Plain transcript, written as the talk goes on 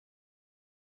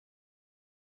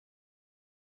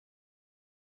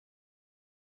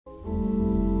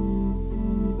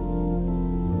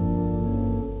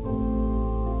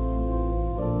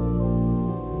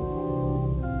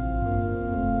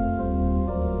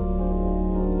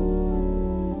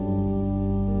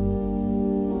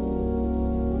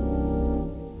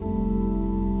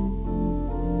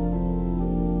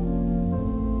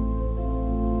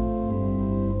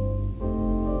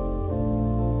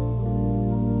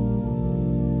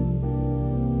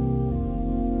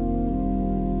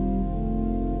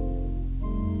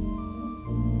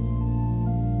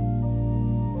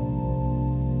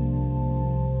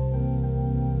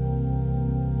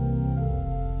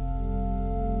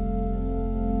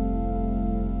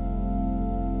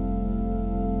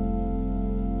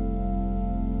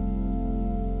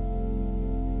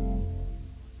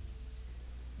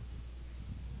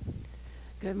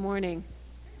Good morning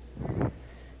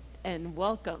and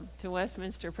welcome to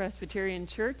Westminster Presbyterian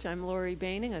Church. I'm Lori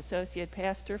Boehning, Associate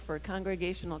Pastor for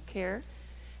Congregational Care.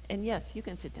 And yes, you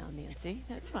can sit down, Nancy.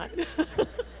 That's fine.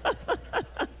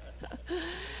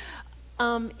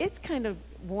 It's kind of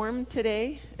warm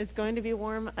today. It's going to be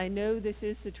warm. I know this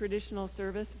is the traditional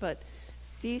service, but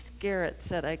Cease Garrett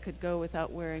said I could go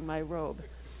without wearing my robe.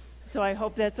 So I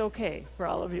hope that's okay for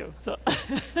all of you. So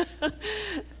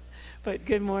But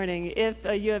good morning. If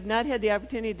you have not had the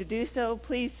opportunity to do so,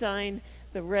 please sign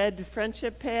the red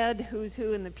friendship pad, Who's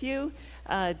Who in the Pew.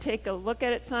 Take a look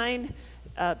at it, sign,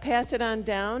 pass it on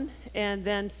down, and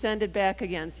then send it back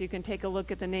again so you can take a look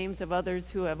at the names of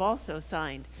others who have also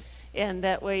signed. And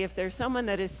that way, if there's someone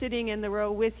that is sitting in the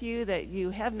row with you that you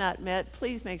have not met,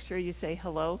 please make sure you say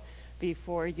hello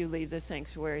before you leave the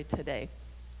sanctuary today.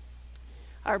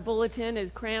 Our bulletin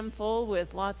is crammed full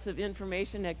with lots of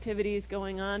information, activities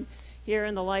going on here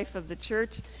in the life of the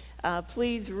church.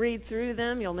 Please read through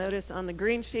them. You'll notice on the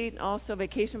green sheet also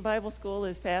Vacation Bible School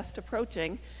is fast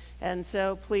approaching, and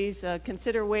so please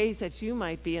consider ways that you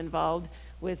might be involved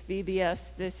with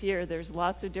VBS this year. There's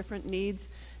lots of different needs.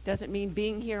 Doesn't mean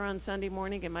being here on Sunday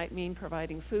morning. It might mean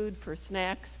providing food for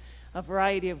snacks, a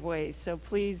variety of ways. So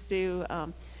please do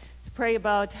pray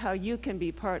about how you can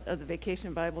be part of the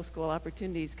Vacation Bible School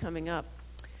opportunities coming up.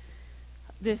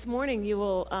 This morning you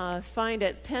will find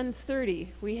at 10:30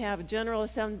 we have a General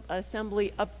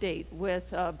Assembly update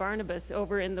with Barnabas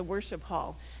over in the worship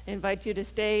hall. I invite you to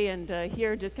stay and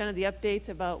hear just kind of the updates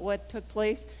about what took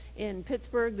place in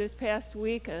Pittsburgh this past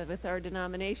week with our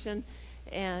denomination.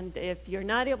 And if you're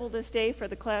not able to stay for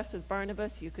the class with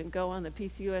Barnabas, you can go on the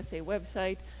PCUSA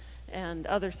website and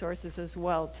other sources as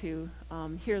well to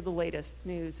hear the latest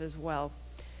news as well.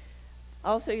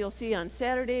 Also, you'll see on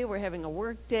Saturday we're having a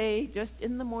work day just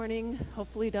in the morning,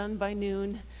 hopefully done by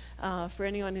noon, for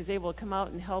anyone who's able to come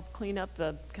out and help clean up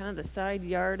the kind of the side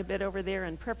yard a bit over there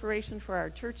in preparation for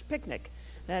our church picnic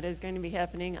that is going to be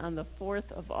happening on the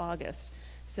 4th of August.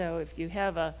 So if you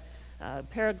have a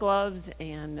pair of gloves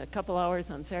and a couple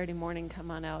hours on Saturday morning, come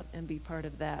on out and be part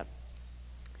of that.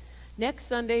 Next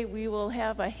Sunday we will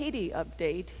have a Haiti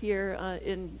update here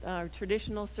in our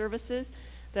traditional services.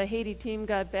 The Haiti team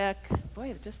got back,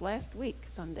 just last week,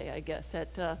 Sunday, I guess,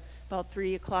 at about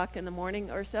 3 o'clock in the morning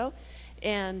or so.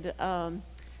 And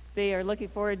they are looking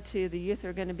forward to, the youth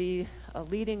are going to be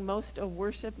leading most of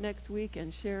worship next week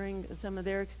and sharing some of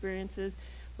their experiences.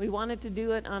 We wanted to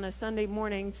do it on a Sunday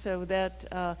morning so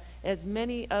that as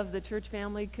many of the church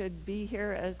family could be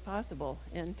here as possible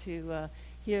and to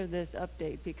hear this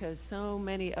update, because so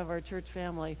many of our church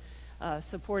family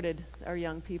supported our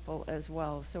young people as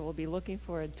well. So we'll be looking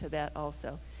forward to that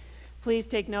also. Please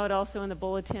take note also in the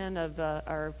bulletin of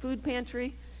our food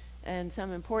pantry and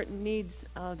some important needs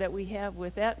that we have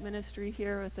with that ministry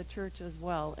here at the church as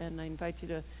well. And I invite you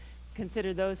to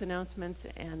consider those announcements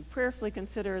and prayerfully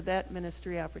consider that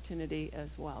ministry opportunity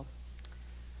as well.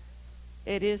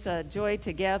 It is a joy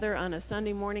to gather on a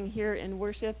Sunday morning here in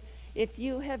worship. If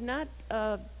you have not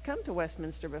come to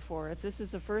Westminster before, if this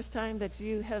is the first time that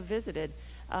you have visited,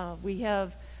 we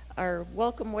have our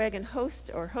welcome wagon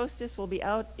host or hostess will be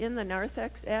out in the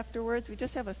narthex afterwards. We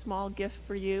just have a small gift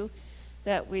for you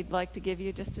that we'd like to give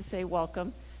you just to say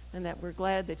welcome and that we're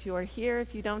glad that you are here.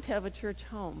 If you don't have a church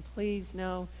home, please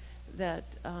know that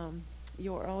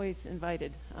you are always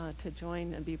invited to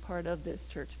join and be part of this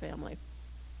church family.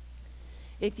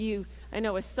 I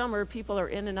know it's summer, people are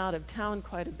in and out of town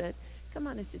quite a bit. Come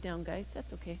on and sit down, guys.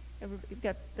 That's okay. You've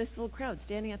got this little crowd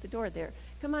standing at the door there.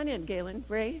 Come on in, Galen,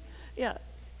 Ray. Yeah,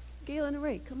 Galen and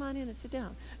Ray, come on in and sit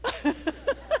down.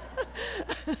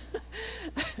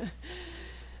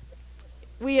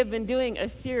 We have been doing a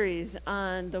series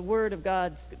on the Word of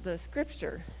God, the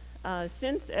Scripture,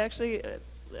 since actually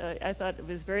I thought it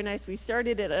was very nice. We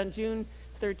started it on June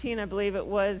 13, I believe it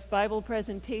was, Bible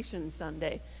Presentation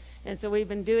Sunday. And so we've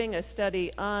been doing a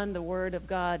study on the Word of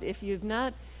God. If you've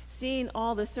not seen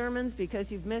all the sermons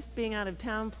because you've missed being out of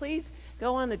town, please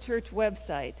go on the church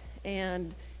website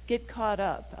and get caught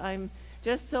up. I'm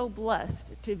just so blessed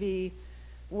to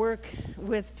work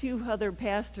with 2 other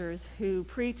pastors who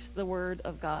preach the Word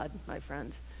of God, my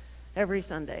friends, every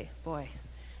Sunday. Boy.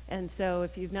 And so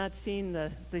if you've not seen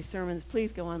the sermons,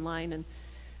 please go online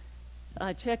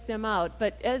and check them out.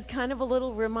 But as kind of a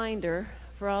little reminder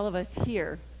for all of us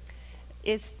here,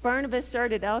 Barnabas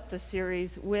started out the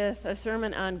series with a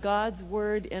sermon on God's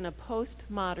Word in a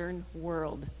postmodern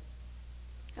world.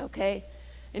 Okay?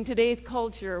 In today's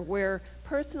culture where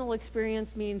personal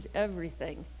experience means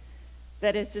everything,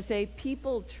 that is to say,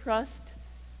 people trust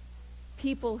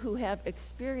people who have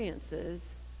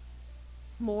experiences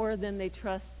more than they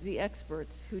trust the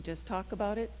experts who just talk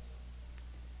about it.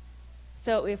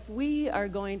 So if we are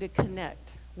going to connect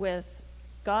with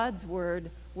God's word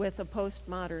with a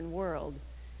postmodern world,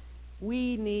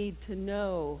 we need to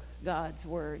know God's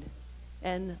word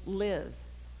and live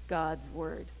God's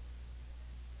word.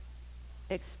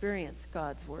 Experience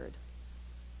God's word.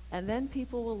 And then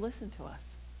people will listen to us.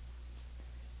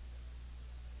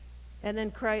 And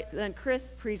then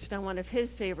Chris preached on one of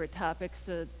his favorite topics,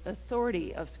 the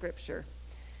authority of Scripture.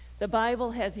 The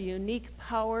Bible has a unique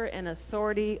power and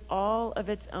authority all of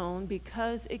its own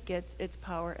because it gets its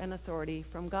power and authority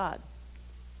from God.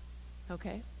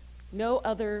 Okay? No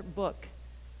other book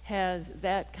has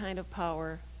that kind of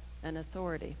power and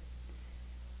authority.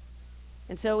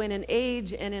 And so in an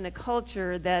age and in a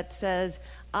culture that says,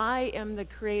 I am the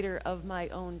creator of my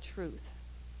own truth,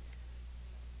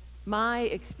 my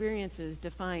experiences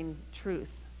define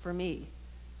truth for me,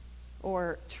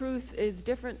 or truth is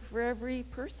different for every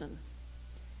person,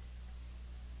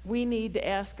 we need to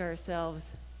ask ourselves,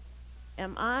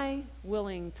 am I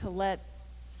willing to let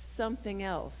something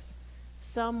else,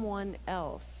 someone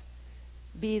else,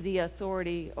 be the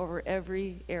authority over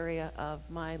every area of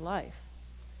my life?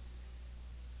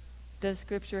 Does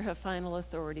Scripture have final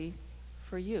authority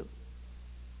for you?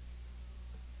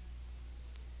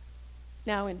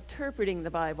 Now, interpreting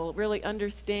the Bible, really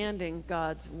understanding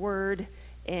God's word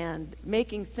and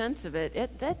making sense of it,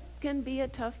 that can be a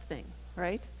tough thing,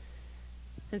 right?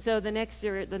 And so the next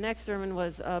sermon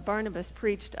was Barnabas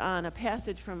preached on a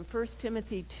passage from 1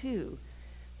 Timothy 2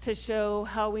 to show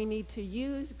how we need to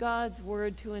use God's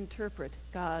word to interpret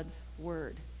God's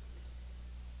word.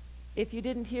 If you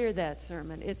didn't hear that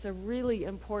sermon, it's a really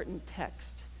important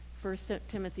text, 1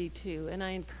 Timothy 2, and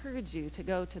I encourage you to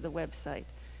go to the website.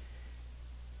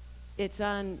 It's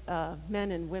on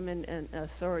men and women and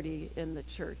authority in the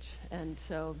church, and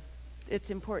so it's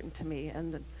important to me,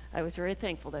 and I was very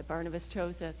thankful that Barnabas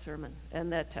chose that sermon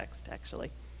and that text,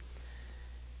 actually.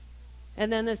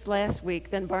 And then this last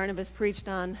week, then Barnabas preached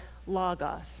on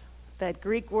logos, that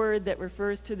Greek word that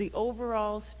refers to the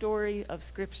overall story of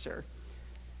Scripture.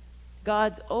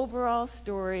 God's overall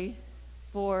story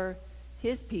for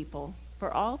his people,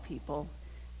 for all people,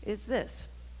 is this: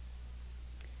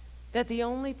 that the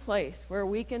only place where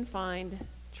we can find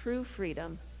true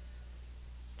freedom,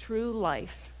 true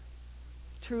life,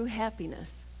 true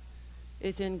happiness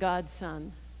is in God's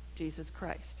Son, Jesus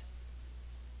Christ.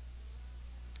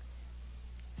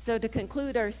 So to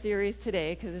conclude our series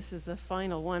today, because this is the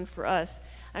final one for us,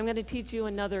 I'm going to teach you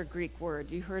another Greek word.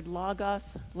 You heard logos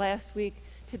last week.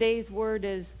 Today's word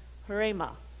is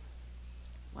rhema.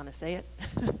 Want to say it?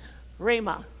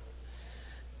 Rhema.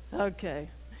 Okay.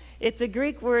 It's a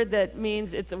Greek word that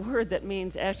means,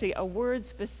 actually a word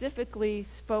specifically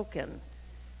spoken.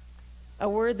 A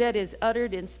word that is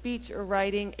uttered in speech or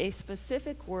writing, a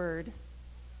specific word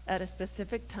at a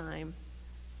specific time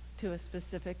to a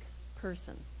specific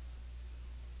person.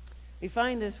 We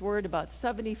find this word about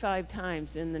 75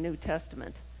 times in the New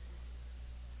Testament.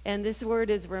 And this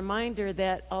word is a reminder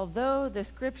that although the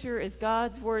Scripture is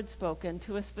God's word spoken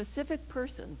to a specific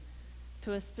person,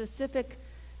 to a specific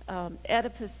at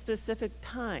a specific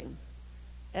time,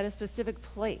 at a specific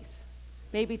place,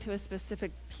 maybe to a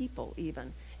specific people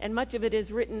even. And much of it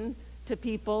is written to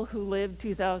people who lived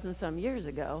 2,000 some years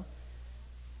ago.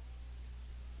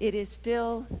 It is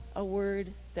still a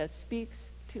word that speaks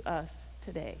to us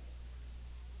today.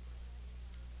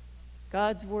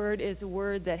 God's word is a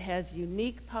word that has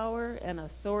unique power and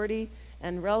authority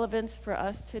and relevance for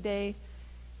us today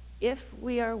if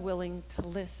we are willing to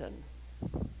listen.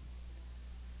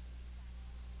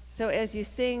 So as you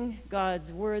sing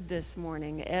God's word this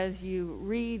morning, as you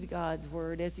read God's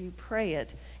word, as you pray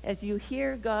it, as you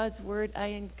hear God's word, I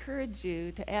encourage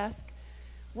you to ask,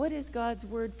 what is God's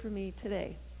word for me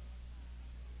today?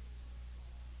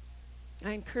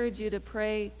 I encourage you to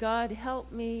pray, God,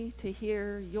 help me to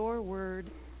hear your word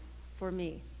for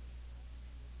me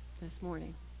this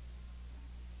morning.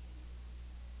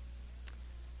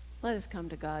 Let us come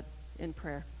to God in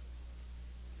prayer.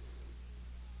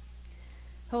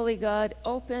 Holy God,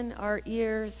 open our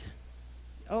ears,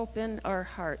 open our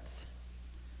hearts,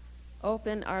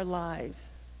 open our lives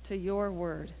to your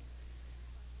word,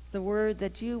 the word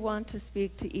that you want to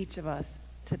speak to each of us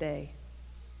today.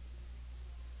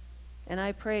 And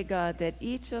I pray, God, that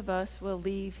each of us will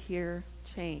leave here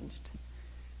changed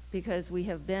because we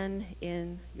have been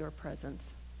in your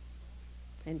presence.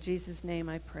 In Jesus' name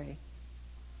I pray.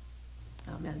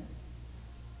 Amen.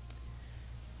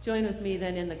 Join with me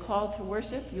then in the call to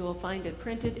worship. You will find it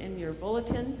printed in your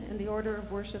bulletin in the order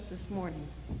of worship this morning.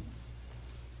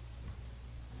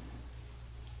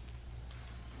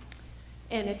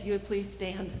 And if you would please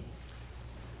stand.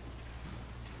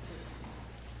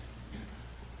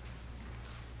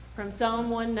 From Psalm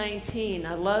 119,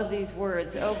 I love these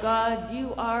words. O God,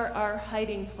 you are our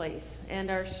hiding place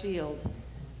and our shield.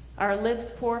 Our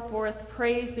lips pour forth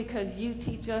praise because you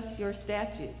teach us your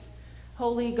statutes.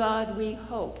 Holy God, we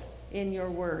hope in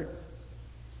your word.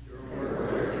 Your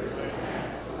word is a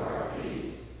lamp to our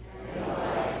feet and a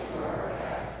light to our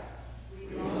path.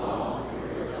 We long for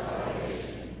your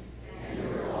salvation, and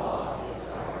your law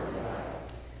is our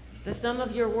delight. The sum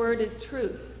of your word is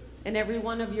truth, and every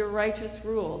one of your righteous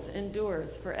rules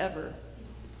endures forever.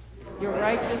 Your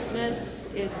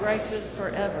righteousness is righteous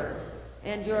forever,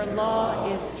 and your law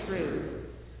is true.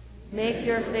 Make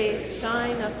your face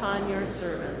shine upon your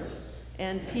servants,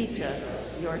 and teach us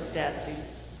your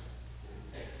statutes.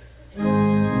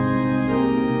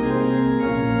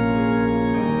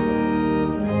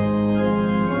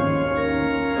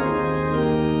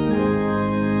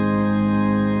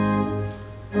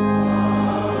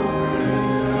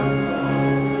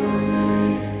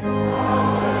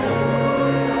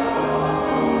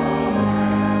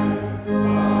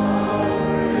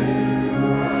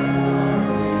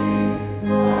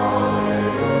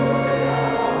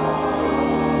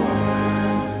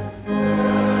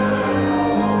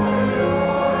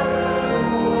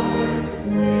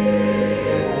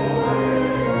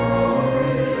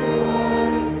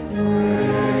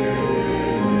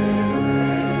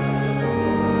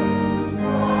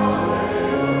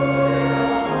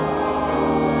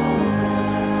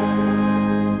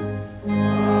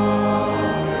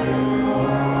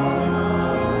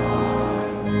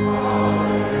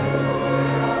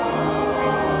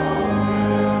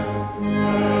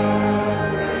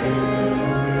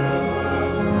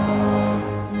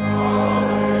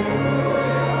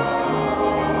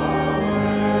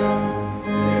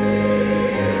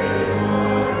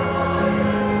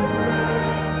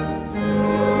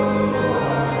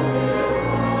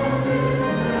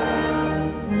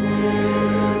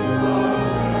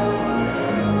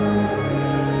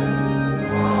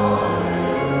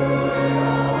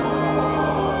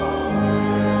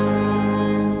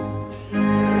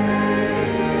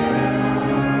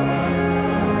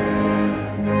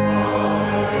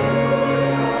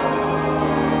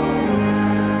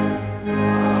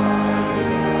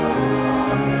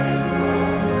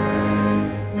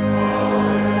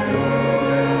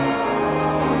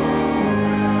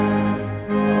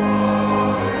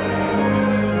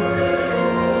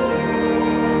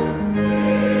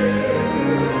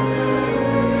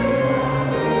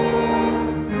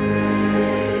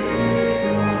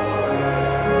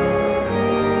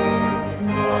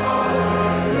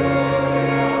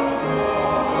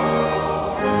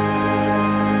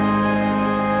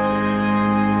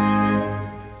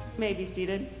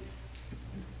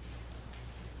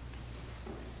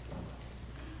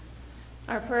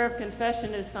 Our prayer of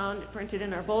confession is found printed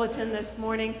in our bulletin this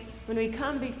morning. When we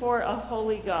come before a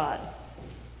holy God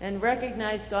and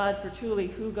recognize God for truly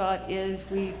who God is,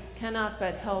 we cannot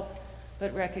but help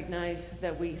but recognize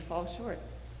that we fall short,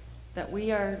 that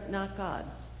we are not God.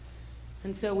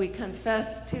 And so we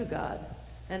confess to God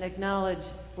and acknowledge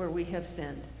where we have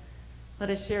sinned. Let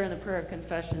us share in the prayer of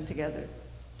confession together.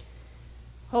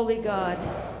 Holy God,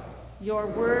 your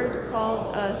word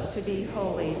calls us to be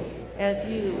holy as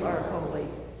you are holy,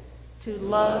 to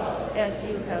love as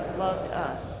you have loved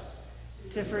us,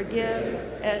 to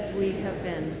forgive as we have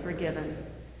been forgiven.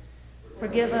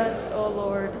 Forgive us, O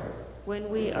Lord, when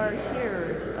we are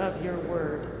hearers of your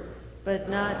word, but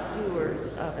not doers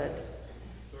of it.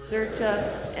 Search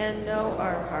us and know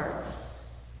our hearts.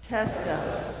 Test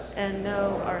us and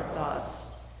know our thoughts.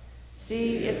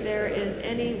 See if there is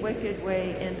any wicked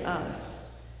way in us,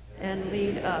 and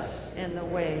lead us in the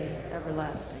way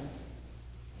everlasting.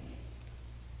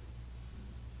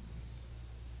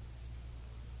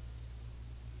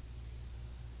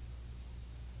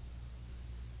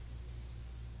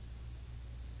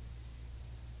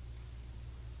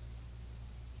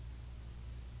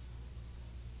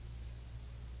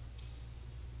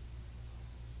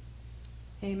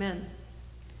 Amen.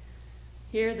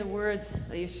 Hear the words,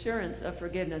 the assurance of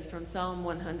forgiveness from Psalm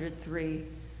 103.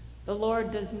 The Lord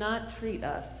does not treat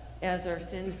us as our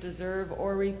sins deserve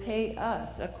or repay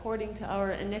us according to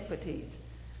our iniquities.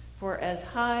 For as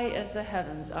high as the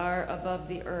heavens are above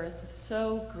the earth,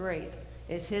 so great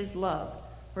is his love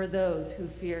for those who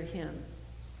fear him.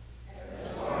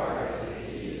 As far as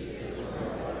the east is from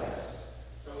the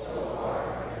west, so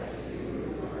far as you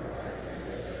remove our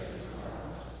transgressions from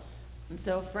us. And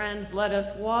so, friends, let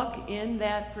us walk in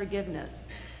that forgiveness,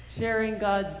 sharing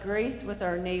God's grace with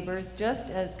our neighbors, just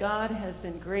as God has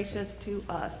been gracious to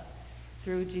us.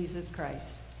 through Jesus Christ.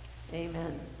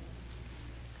 Amen.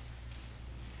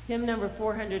 Hymn number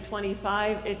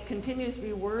 425, it continues to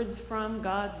be words from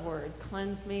God's Word.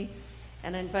 Cleanse me.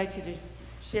 And I invite you to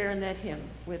share in that hymn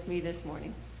with me this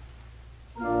morning.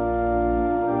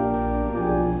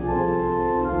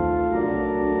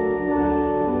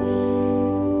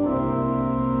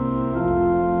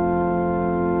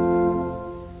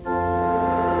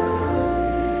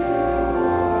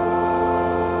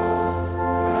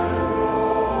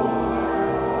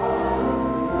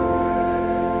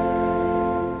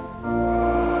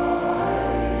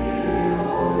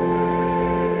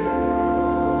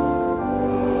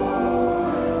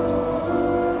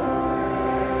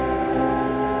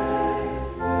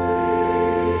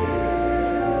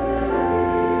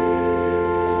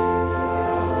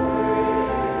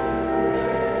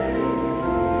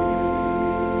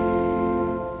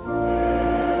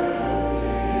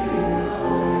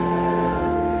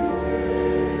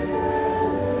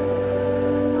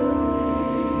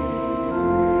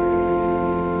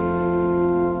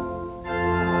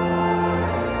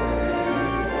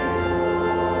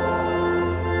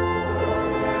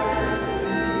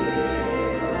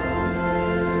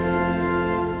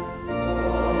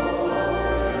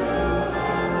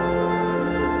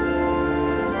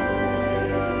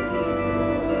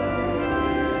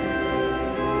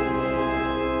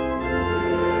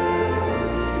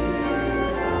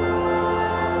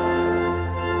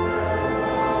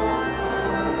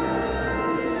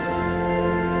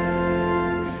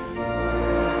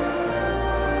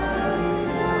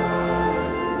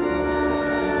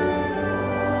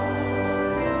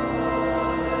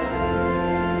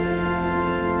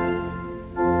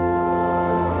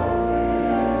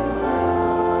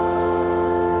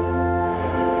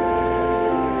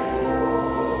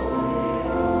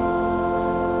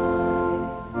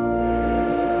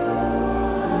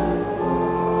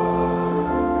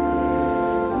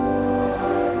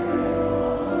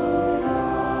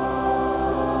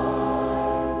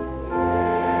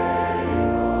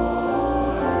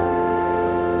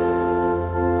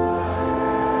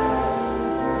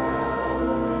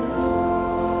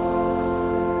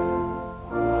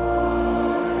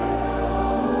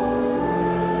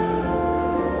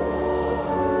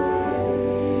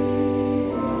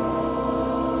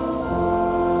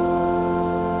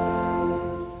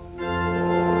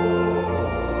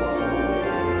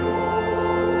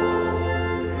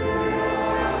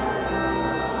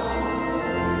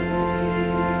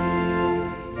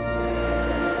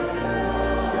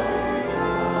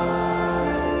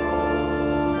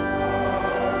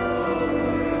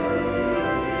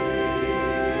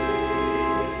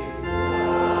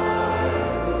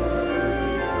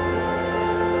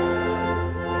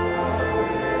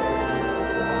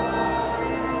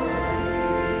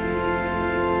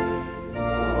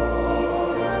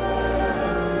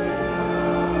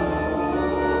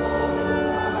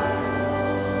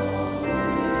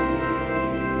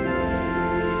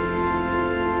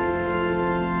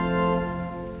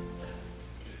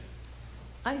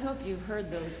 I hope you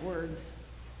heard those words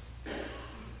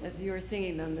as you were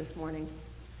singing them this morning.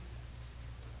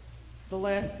 The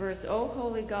last verse, O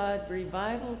holy God,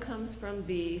 revival comes from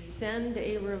thee. Send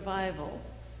a revival.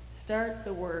 Start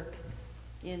the work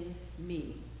in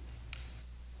me.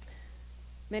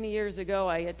 Many years ago,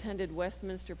 I attended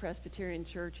Westminster Presbyterian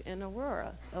Church in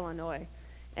Aurora, Illinois,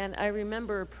 and I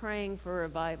remember praying for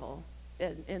revival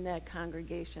in that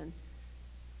congregation.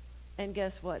 And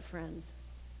guess what, friends?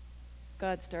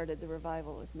 God started the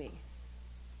revival with me.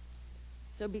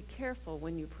 So be careful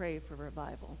when you pray for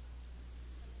revival.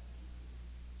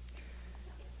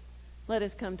 Let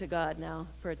us come to God now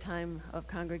for a time of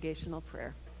congregational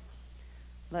prayer.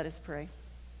 Let us pray.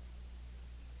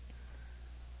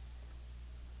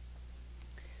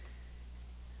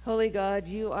 Holy God,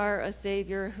 you are a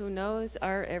Savior who knows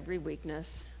our every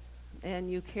weakness,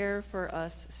 and you care for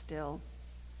us still.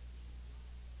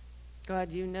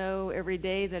 God, you know every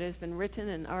day that has been written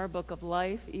in our book of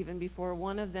life, even before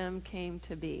one of them came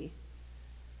to be.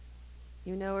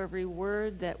 You know every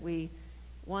word that we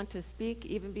want to speak,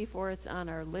 even before it's on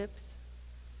our lips.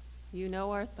 You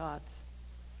know our thoughts.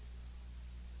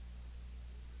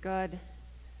 God,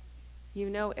 you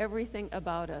know everything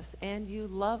about us, and you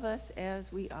love us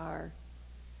as we are.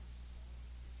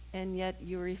 And yet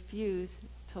you refuse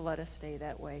to let us stay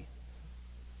that way.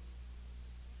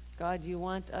 God, you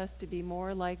want us to be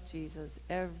more like Jesus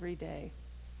every day.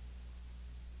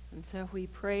 And so we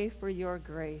pray for your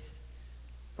grace,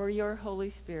 for your Holy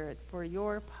Spirit, for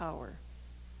your power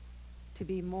to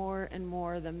be more and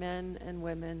more the men and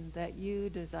women that you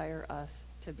desire us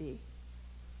to be.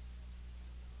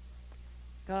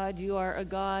 God, you are a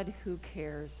God who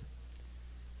cares.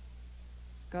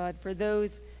 God, for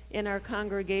those in our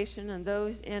congregation and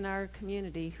those in our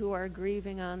community who are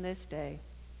grieving on this day,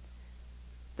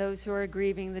 those who are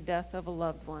grieving the death of a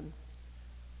loved one,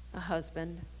 a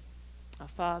husband, a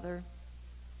father,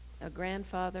 a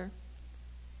grandfather,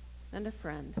 and a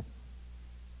friend.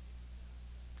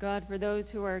 God, for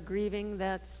those who are grieving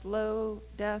that slow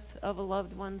death of a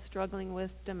loved one struggling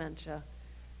with dementia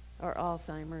or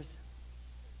Alzheimer's.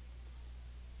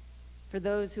 For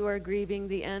those who are grieving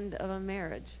the end of a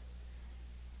marriage,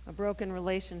 a broken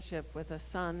relationship with a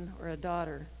son or a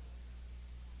daughter,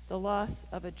 the loss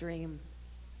of a dream.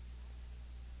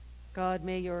 God,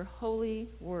 may your holy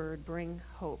word bring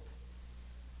hope,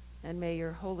 and may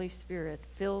your Holy Spirit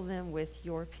fill them with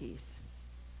your peace.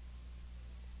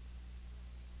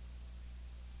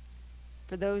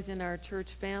 For those in our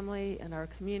church family and our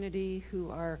community who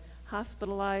are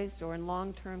hospitalized or in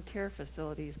long-term care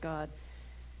facilities, God,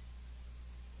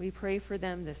 we pray for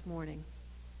them this morning.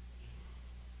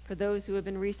 For those who have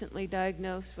been recently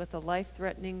diagnosed with a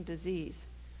life-threatening disease,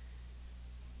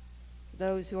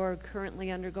 those who are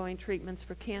currently undergoing treatments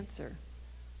for cancer,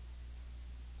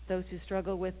 those who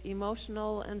struggle with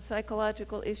emotional and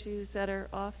psychological issues that are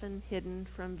often hidden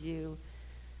from view,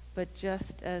 but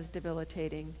just as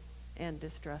debilitating and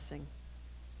distressing.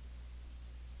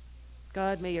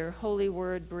 God, may your holy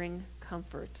word bring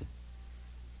comfort,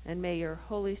 and may your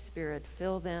Holy Spirit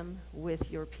fill them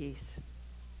with your peace.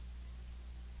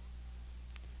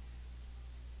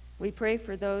 We pray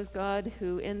for those, God,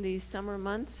 who in these summer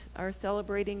months are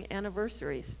celebrating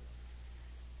anniversaries,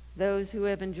 those who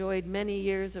have enjoyed many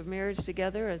years of marriage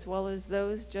together, as well as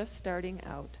those just starting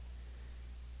out.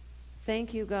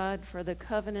 Thank you, God, for the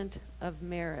covenant of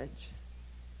marriage,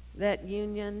 that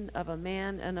union of a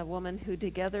man and a woman who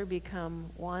together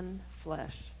become one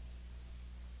flesh.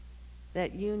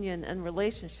 That union and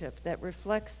relationship that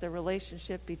reflects the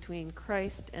relationship between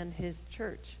Christ and his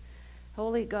church.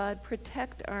 Holy God,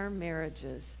 protect our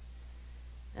marriages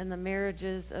and the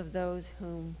marriages of those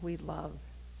whom we love.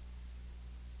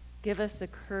 Give us the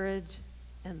courage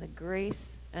and the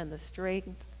grace and the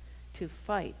strength to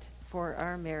fight for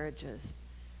our marriages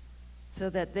so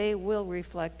that they will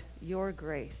reflect your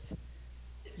grace,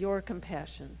 your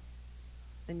compassion,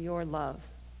 and your love.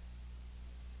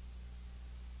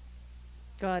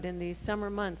 God, in these summer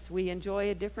months, we enjoy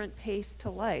a different pace to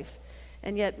life,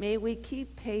 and yet may we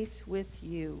keep pace with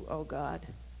you, O God,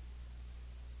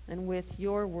 and with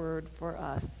your word for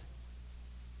us.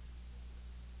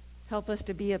 Help us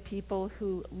to be a people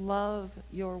who love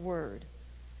your word,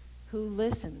 who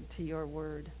listen to your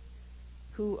word,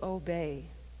 who obey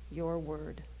your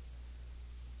word.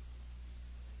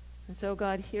 And so,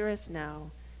 God, hear us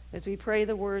now as we pray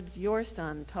the words your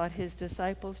Son taught his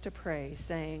disciples to pray,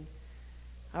 saying,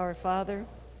 Our Father,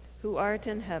 who art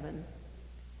in heaven,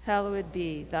 hallowed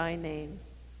be thy name.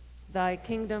 Thy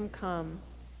kingdom come,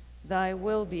 thy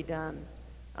will be done,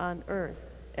 on earth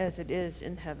as it is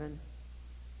in heaven.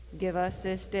 Give us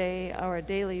this day our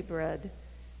daily bread,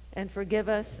 and forgive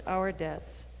us our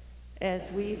debts,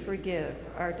 as we forgive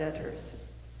our debtors.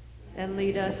 And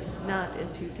lead us not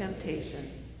into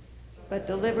temptation, but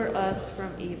deliver us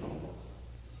from evil.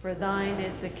 For thine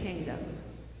is the kingdom,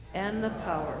 and the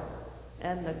power,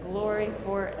 and the glory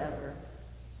forever.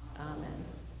 Amen.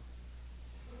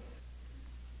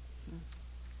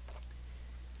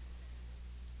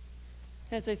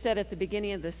 As I said at the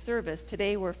beginning of the service,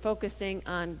 today we're focusing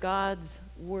on God's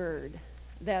word,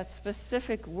 that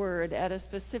specific word at a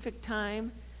specific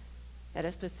time, at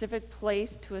a specific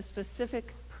place, to a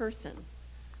specific person.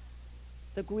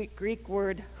 The Greek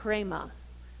word rhema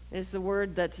is the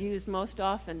word that's used most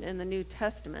often in the New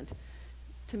Testament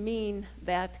to mean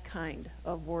that kind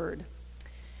of word.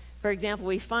 For example,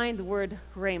 we find the word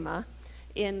rhema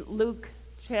in Luke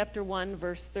chapter 1,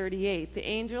 verse 38. The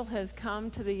angel has come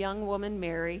to the young woman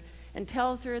Mary and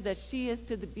tells her that she is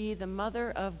to be the mother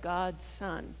of God's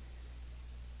Son.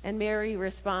 And Mary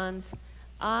responds,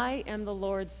 I am the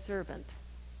Lord's servant.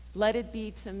 Let it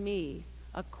be to me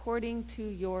according to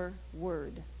your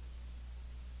word.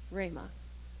 Rhema.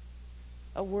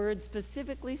 A word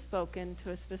specifically spoken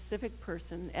to a specific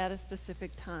person at a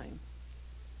specific time.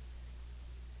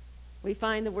 We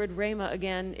find the word rhema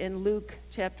again in Luke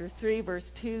chapter 3, verse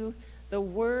 2. The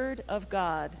word of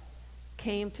God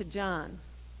came to John,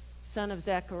 son of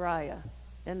Zechariah,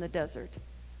 in the desert.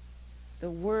 The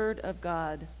word of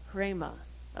God, rhema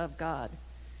of God.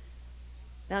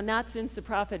 Now, not since the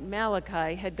prophet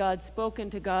Malachi had God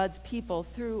spoken to God's people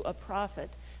through a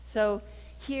prophet. So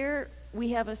here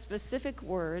we have a specific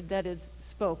word that is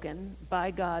spoken by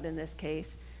God in this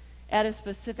case, at a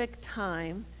specific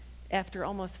time, after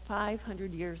almost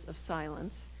 500 years of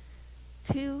silence,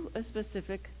 to a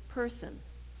specific person,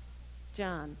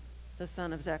 John, the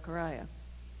son of Zechariah.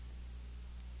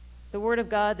 The word of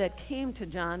God that came to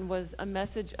John was a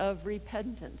message of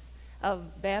repentance,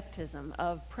 of baptism,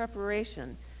 of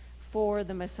preparation for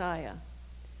the Messiah.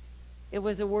 It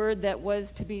was a word that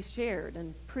was to be shared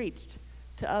and preached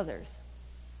to others.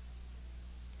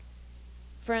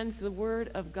 Friends, the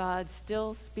word of God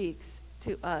still speaks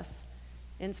to us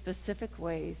in specific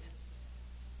ways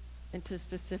and to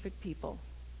specific people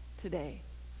today.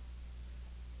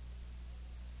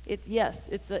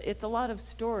 It's a lot of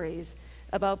stories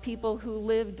about people who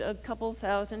lived a couple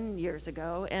thousand years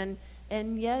ago,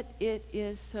 and yet it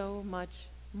is so much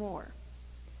more.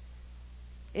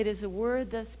 It is a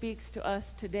word that speaks to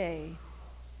us today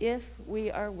if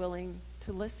we are willing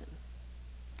to listen.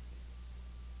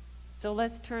 So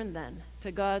let's turn then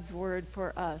to God's word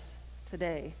for us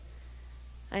today.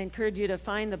 I encourage you to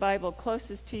find the Bible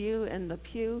closest to you in the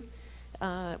pew,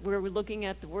 where we're looking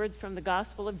at the words from the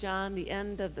Gospel of John, the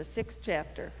end of the 6th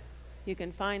chapter. You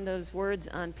can find those words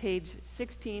on page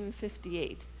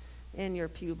 1658 in your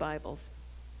pew Bibles.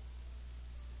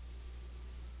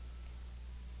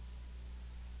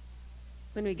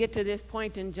 When we get to this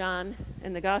point in John,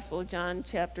 in the Gospel of John,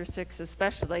 chapter 6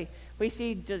 especially, we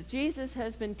see that Jesus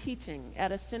has been teaching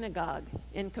at a synagogue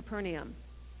in Capernaum.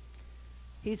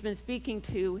 He's been speaking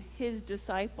to his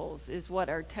disciples, is what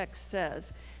our text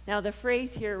says. Now, the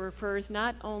phrase here refers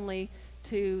not only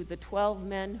to the 12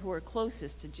 men who are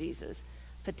closest to Jesus,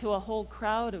 but to a whole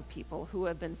crowd of people who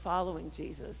have been following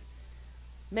Jesus.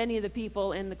 Many of the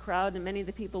people in the crowd and many of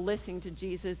the people listening to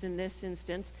Jesus in this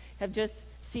instance have just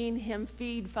seen him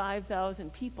feed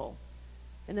 5,000 people.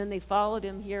 And then they followed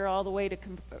him here all the way to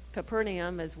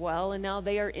Capernaum as well, and now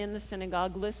they are in the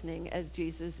synagogue listening as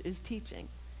Jesus is teaching.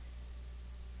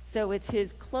 So it's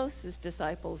his closest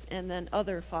disciples and then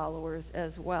other followers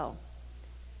as well.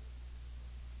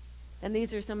 And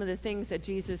these are some of the things that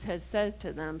Jesus has said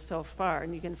to them so far,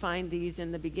 and you can find these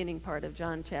in the beginning part of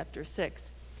John chapter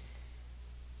 6.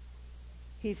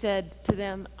 He said to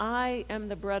them, "I am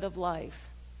the bread of life.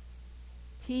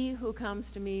 He who comes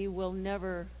to me will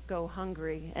never go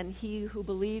hungry, and he who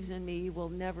believes in me will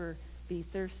never be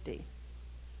thirsty."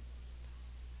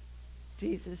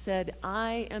 Jesus said,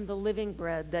 "I am the living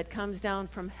bread that comes down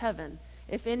from heaven.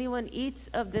 If anyone eats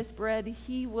of this bread,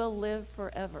 he will live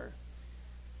forever.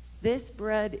 This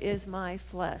bread is my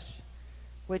flesh,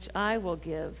 which I will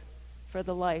give for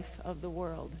the life of the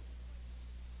world."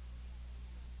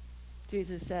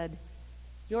 Jesus said,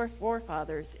 "Your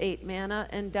forefathers ate manna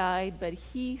and died, but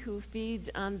he who feeds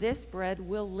on this bread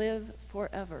will live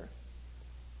forever."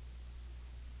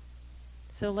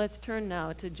 So let's turn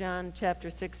now to John chapter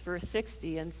 6, verse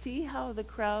 60, and see how the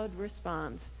crowd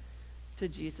responds to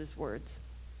Jesus' words.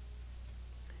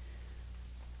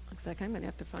 Looks like I'm going to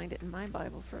have to find it in my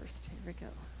Bible first. Here we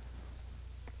go.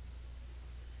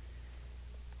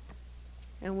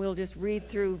 And we'll just read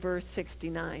through verse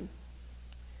 69.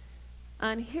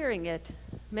 On hearing it,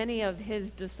 many of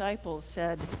his disciples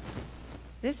said,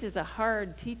 "This is a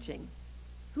hard teaching.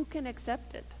 Who can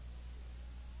accept it?"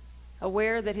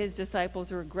 Aware that his disciples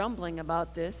were grumbling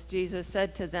about this, Jesus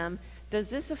said to them,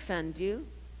 "Does this offend you?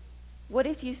 What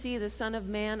if you see the Son of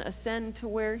Man ascend to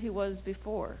where he was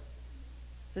before?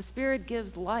 The Spirit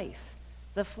gives life.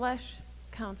 The flesh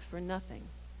counts for nothing.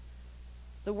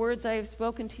 The words I have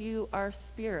spoken to you are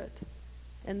spirit,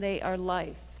 and they are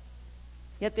life.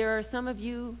 Yet there are some of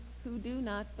you who do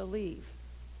not believe."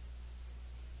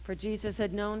 For Jesus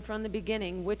had known from the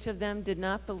beginning which of them did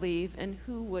not believe and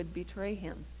who would betray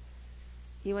him.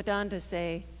 He went on to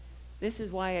say, "This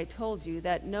is why I told you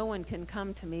that no one can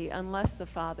come to me unless the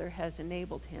Father has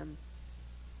enabled him."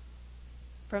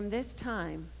 From this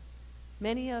time,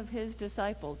 many of his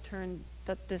disciples turned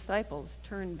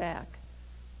back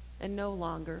and no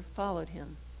longer followed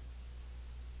him.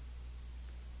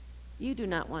 "You do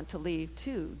not want to leave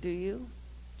too, do you?"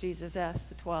 Jesus asked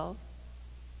the 12.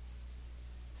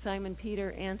 Simon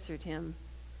Peter answered him,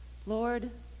 "Lord,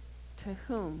 to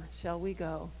whom shall we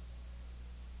go?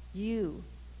 You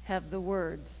have the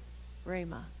words,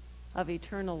 Rhema, of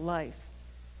eternal life.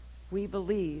 We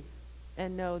believe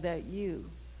and know that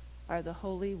you are the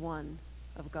Holy One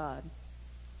of God."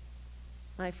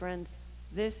 My friends,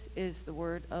 this is the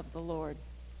word of the Lord.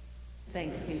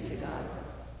 Thanks be to God.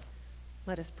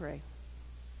 Let us pray.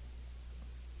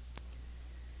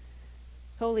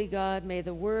 Holy God, may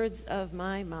the words of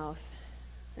my mouth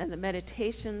and the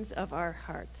meditations of our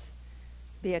hearts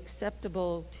be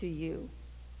acceptable to you,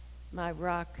 my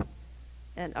rock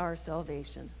and our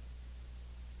salvation.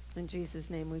 In Jesus'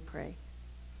 name we pray.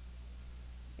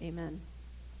 Amen.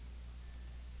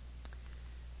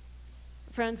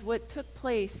 Friends, what took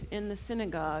place in the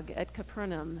synagogue at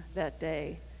Capernaum that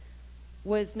day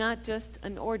was not just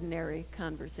an ordinary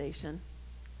conversation.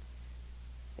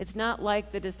 It's not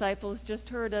like the disciples just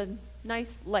heard a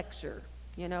nice lecture,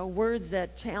 words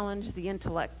that challenge the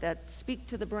intellect, that speak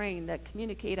to the brain, that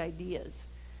communicate ideas.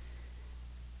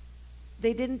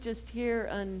 They didn't just hear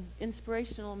an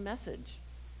inspirational message,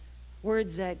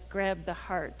 words that grab the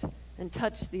heart and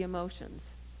touch the emotions.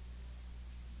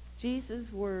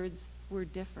 Jesus' words were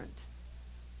different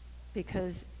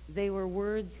because they were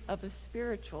words of a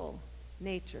spiritual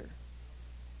nature.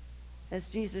 As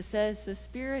Jesus says, the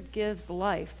Spirit gives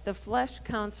life. The flesh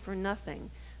counts for nothing.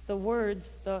 The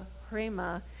words, the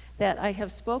rhema, that I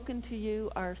have spoken to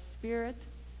you are spirit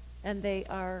and they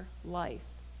are life.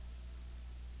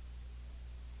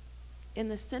 In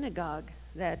the synagogue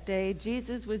that day,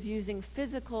 Jesus was using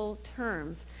physical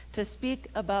terms to speak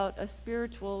about a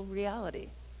spiritual reality.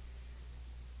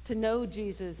 To know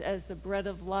Jesus as the bread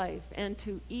of life and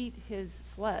to eat his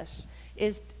flesh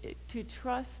is to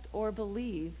trust or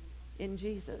believe in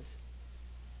Jesus.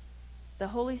 The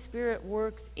Holy Spirit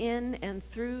works in and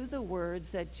through the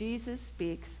words that Jesus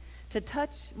speaks to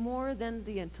touch more than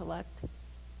the intellect,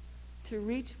 to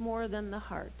reach more than the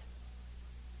heart.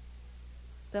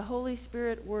 The Holy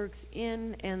Spirit works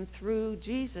in and through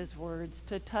Jesus' words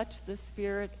to touch the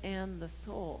spirit and the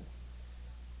soul,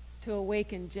 to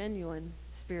awaken genuine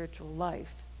spiritual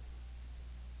life.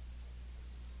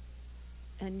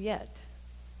 And yet,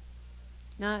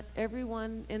 not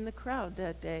everyone in the crowd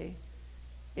that day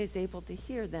is able to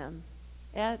hear them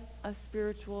at a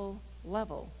spiritual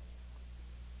level.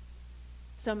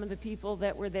 Some of the people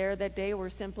that were there that day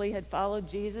had followed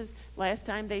Jesus. Last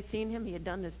time they seen him, he had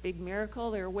done this big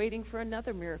miracle. They were waiting for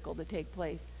another miracle to take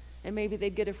place. And maybe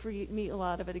they'd get a free meal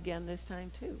out of it again this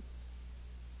time too.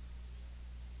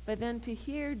 But then to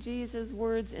hear Jesus'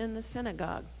 words in the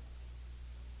synagogue,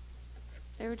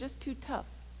 they were just too tough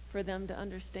for them to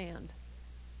understand.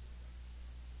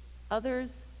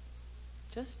 Others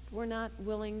just were not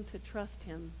willing to trust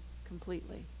him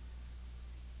completely.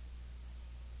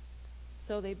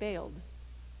 So they bailed.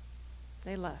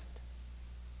 They left.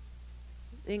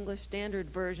 The English Standard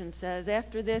Version says,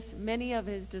 after this, many of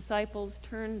his disciples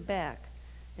turned back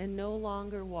and no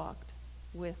longer walked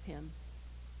with him.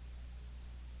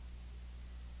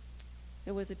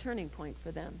 It was a turning point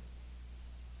for them.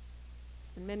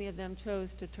 And many of them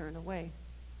chose to turn away.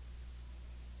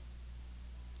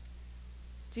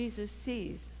 Jesus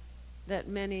sees that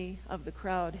many of the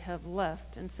crowd have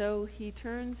left, and so he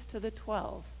turns to the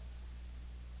 12,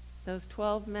 those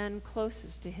 12 men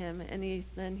closest to him, and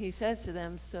then he says to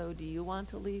them, so do you want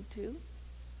to leave too?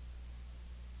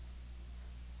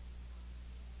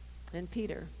 And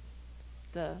Peter,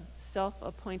 the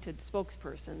self-appointed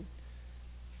spokesperson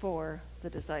for the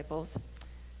disciples,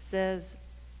 says,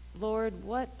 Lord,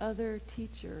 what other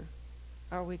teacher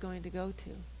are we going to go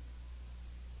to?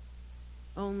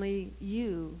 Only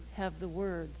you have the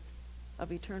words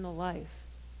of eternal life.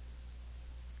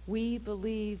 We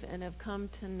believe and have come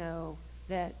to know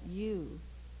that you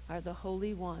are the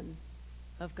Holy One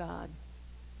of God.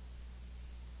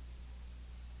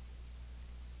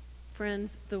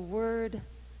 Friends, the Word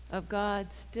of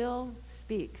God still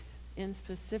speaks in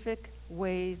specific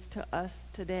ways to us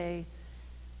today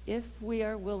if we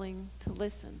are willing to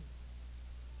listen.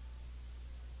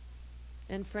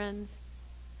 And friends,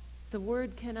 the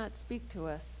Word cannot speak to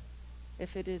us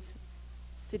if it is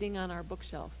sitting on our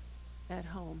bookshelf at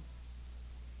home,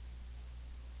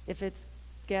 if it's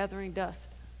gathering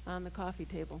dust on the coffee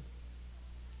table.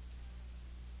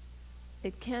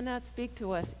 It cannot speak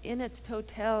to us in its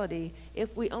totality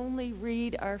if we only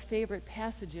read our favorite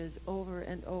passages over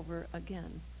and over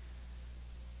again.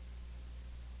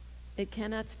 It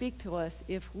cannot speak to us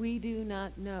if we do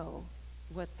not know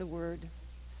what the Word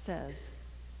says.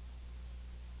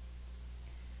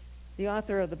 The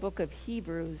author of the book of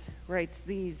Hebrews writes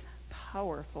these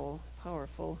powerful,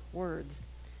 powerful words.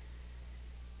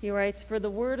 He writes, for the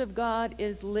Word of God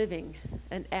is living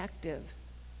and active,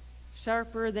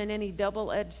 sharper than any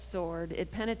double-edged sword.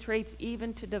 It penetrates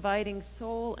even to dividing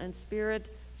soul and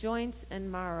spirit, joints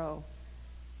and marrow.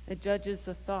 It judges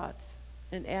the thoughts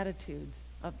and attitudes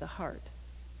of the heart.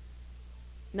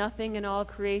 Nothing in all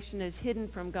creation is hidden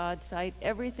from God's sight.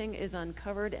 Everything is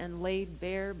uncovered and laid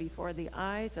bare before the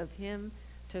eyes of him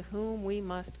to whom we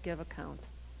must give account.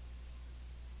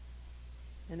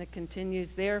 And it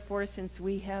continues, therefore, since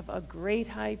we have a great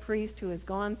high priest who has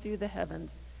gone through the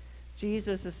heavens,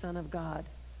 Jesus, the Son of God,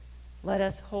 let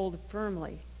us hold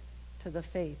firmly to the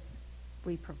faith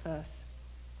we profess.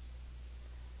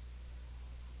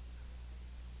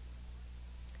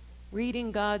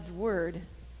 Reading God's Word,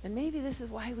 and maybe this is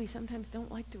why we sometimes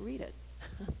don't like to read it,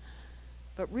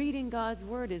 but reading God's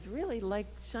Word is really like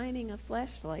shining a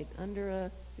flashlight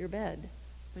under your bed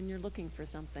when you're looking for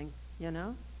something, you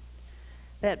know?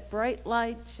 That bright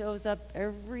light shows up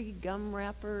every gum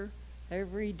wrapper,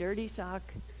 every dirty sock,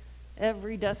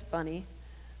 every dust bunny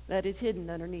that is hidden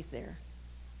underneath there.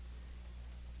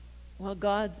 Well,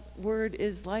 God's Word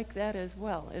is like that as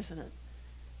well, isn't it?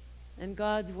 And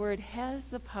God's Word has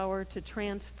the power to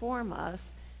transform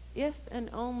us if and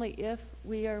only if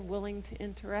we are willing to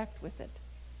interact with it.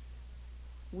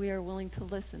 We are willing to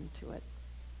listen to it.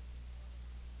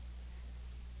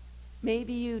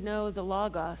 Maybe you know the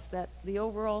Logos, that the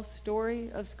overall story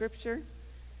of Scripture,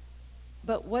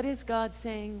 but what is God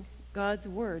saying, God's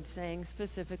Word saying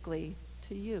specifically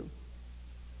to you?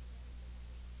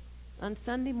 On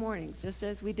Sunday mornings, just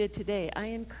as we did today, I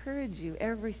encourage you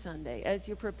every Sunday as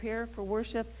you prepare for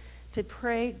worship to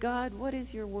pray, God, what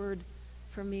is your word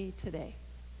for me today?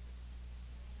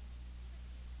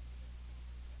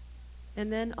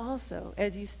 And then also,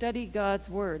 as you study God's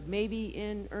word, maybe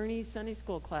in Ernie's Sunday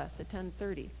school class at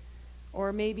 10:30,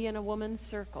 or maybe in a woman's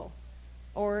circle,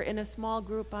 or in a small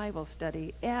group Bible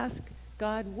study, ask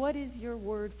God, what is your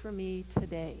word for me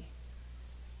today?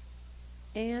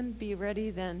 And be ready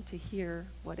then to hear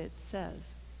what it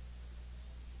says.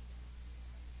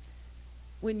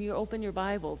 When you open your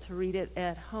Bible to read it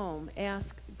at home,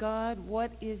 ask God,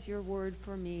 what is your word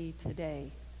for me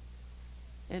today?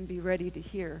 And be ready to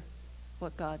hear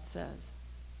what God says.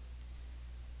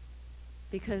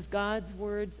 Because God's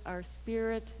words are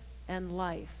spirit and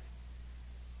life.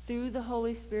 Through the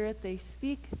Holy Spirit, they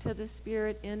speak to the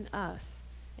Spirit in us,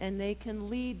 and they can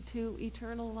lead to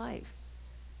eternal life.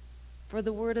 For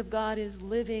the Word of God is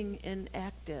living and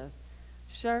active,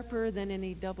 sharper than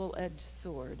any double-edged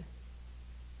sword.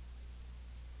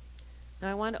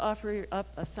 Now I want to offer up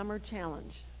a summer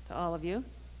challenge to all of you.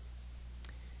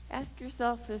 Ask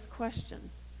yourself this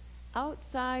question.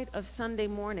 Outside of Sunday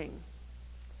morning,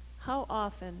 how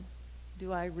often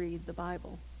do I read the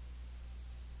Bible?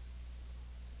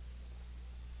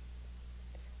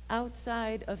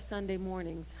 Outside of Sunday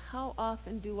mornings, how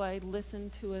often do I listen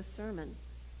to a sermon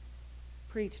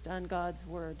preached on God's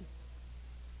Word,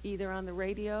 either on the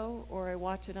radio or I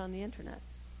watch it on the internet?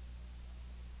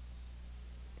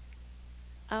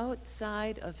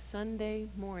 Outside of Sunday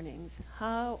mornings,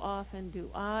 how often do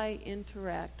I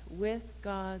interact with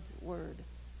God's Word?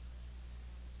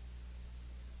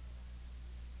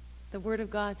 The Word of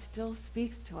God still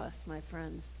speaks to us, my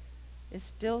friends. It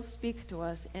still speaks to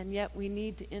us, and yet we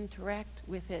need to interact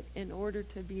with it in order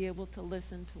to be able to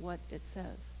listen to what it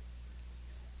says.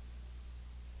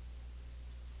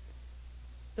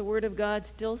 The Word of God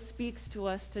still speaks to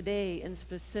us today in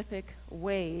specific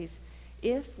ways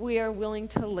if we are willing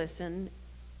to listen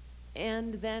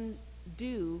and then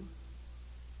do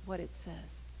what it says.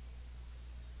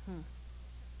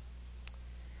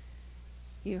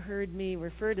 You heard me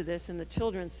refer to this in the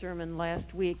children's sermon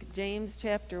last week, James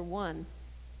chapter 1,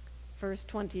 verse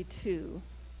 22.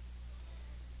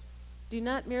 Do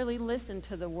not merely listen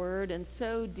to the word and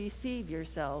so deceive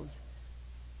yourselves.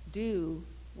 Do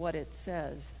what it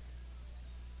says.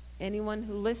 Anyone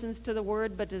who listens to the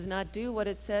word but does not do what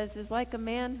it says is like a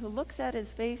man who looks at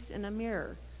his face in a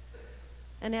mirror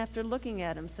and after looking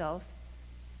at himself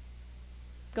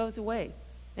goes away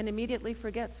and immediately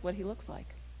forgets what he looks like.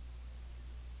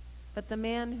 But the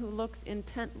man who looks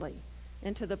intently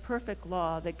into the perfect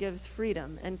law that gives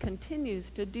freedom and continues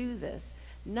to do this,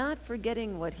 not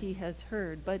forgetting what he has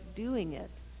heard, but doing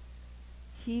it,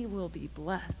 he will be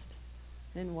blessed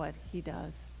in what he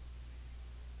does.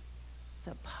 It's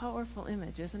a powerful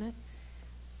image, isn't it?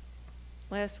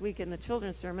 Last week in the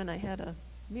children's sermon, I had a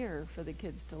mirror for the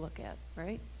kids to look at,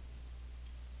 right?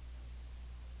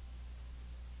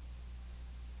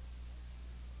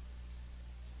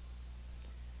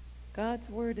 God's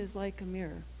word is like a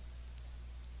mirror.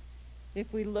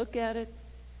 If we look at it,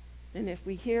 and if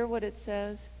we hear what it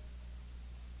says,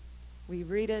 we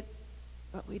read it,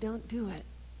 but we don't do it,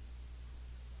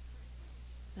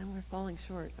 then we're falling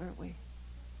short, aren't we?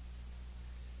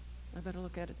 I better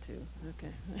look at it too.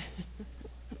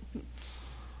 Okay.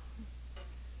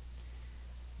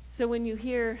 So when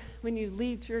you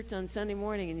leave church on Sunday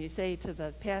morning and you say to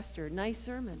the pastor, nice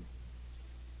sermon,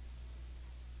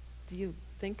 do you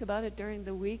think about it during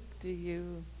the week? Do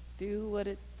you do what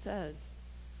it says?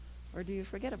 Or do you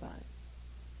forget about it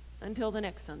until the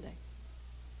next Sunday?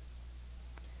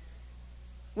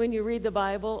 When you read the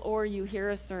Bible or you hear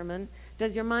a sermon,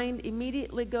 does your mind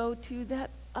immediately go to that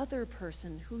other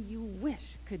person who you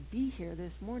wish could be here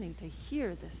this morning to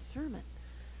hear this sermon.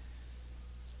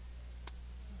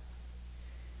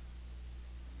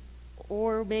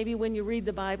 Or maybe when you read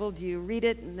the Bible, do you read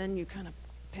it and then you kind of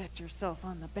pat yourself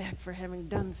on the back for having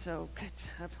done so? Good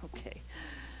job, okay.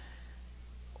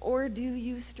 Or do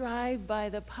you strive by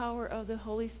the power of the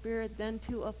Holy Spirit then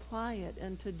to apply it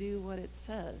and to do what it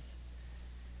says?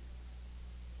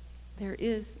 There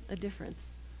is a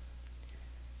difference.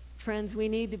 Friends, we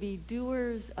need to be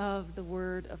doers of the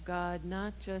Word of God,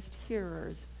 not just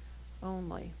hearers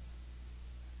only.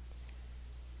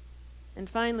 And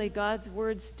finally, God's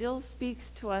Word still speaks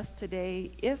to us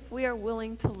today if we are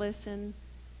willing to listen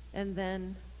and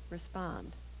then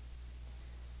respond.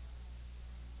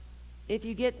 If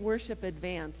you get Worship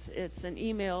Advance, it's an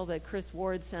email that Chris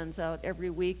Ward sends out every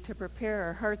week to prepare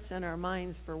our hearts and our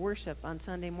minds for worship on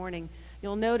Sunday morning.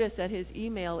 You'll notice that his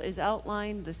email is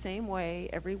outlined the same way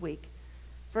every week.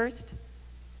 First,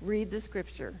 read the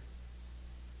scripture,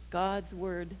 God's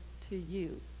word to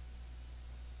you.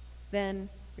 Then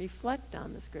reflect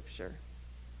on the scripture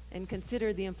and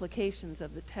consider the implications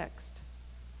of the text.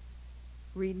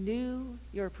 Renew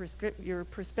your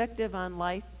perspective on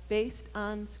life based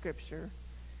on scripture.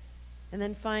 And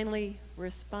then finally,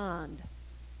 respond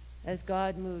as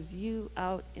God moves you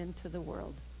out into the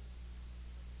world.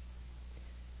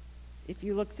 If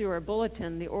you look through our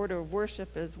bulletin, the order of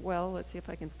worship as well, let's see if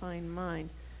I can find mine,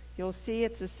 you'll see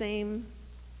it's the same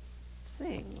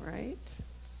thing, right?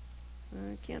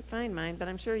 I can't find mine, but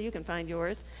I'm sure you can find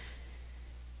yours.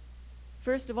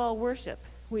 First of all, worship.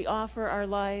 We offer our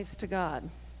lives to God.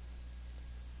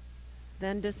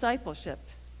 Then discipleship.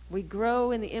 We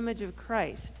grow in the image of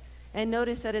Christ. And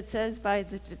notice that it says by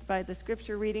the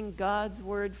scripture reading, God's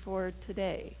word for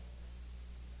today.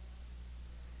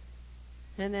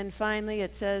 And then finally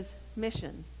it says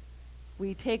mission.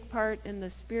 We take part in the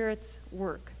Spirit's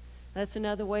work. That's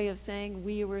another way of saying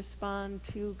we respond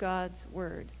to God's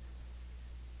word.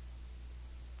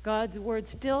 God's word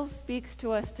still speaks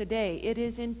to us today. It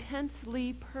is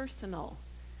intensely personal,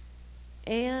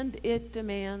 and it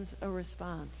demands a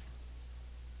response.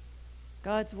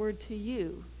 God's word to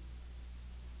you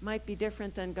might be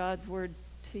different than God's word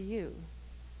to you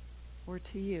or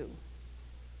to you.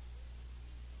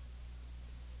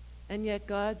 And yet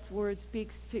God's word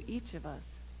speaks to each of us.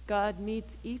 God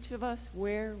meets each of us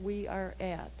where we are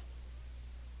at.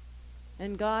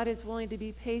 And God is willing to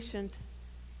be patient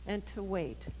and to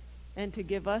wait and to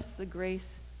give us the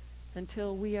grace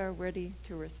until we are ready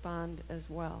to respond as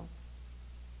well.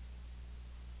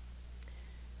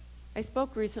 I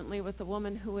spoke recently with a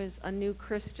woman who is a new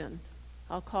Christian.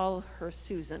 I'll call her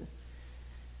Susan.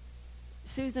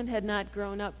 Susan had not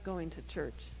grown up going to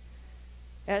church.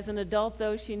 As an adult,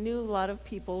 though, she knew a lot of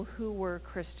people who were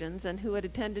Christians and who had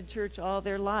attended church all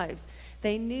their lives.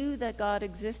 They knew that God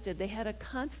existed. They had a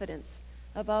confidence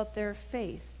about their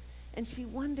faith. And she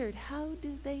wondered, how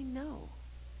do they know?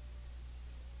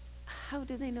 How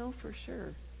do they know for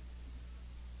sure?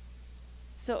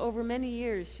 So over many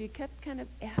years, she kept kind of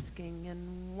asking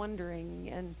and wondering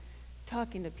and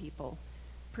talking to people,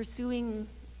 pursuing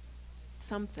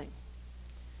something.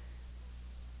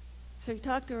 So she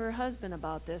talked to her husband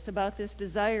about this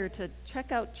desire to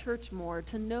check out church more,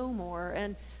 to know more.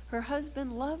 And her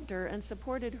husband loved her and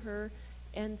supported her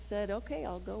and said, okay,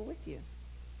 I'll go with you.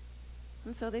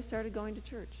 And so they started going to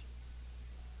church.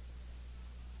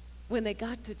 When they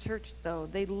got to church, though,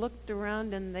 they looked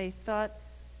around and they thought,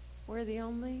 we're the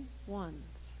only ones.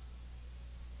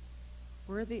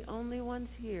 We're the only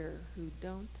ones here who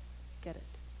don't get it.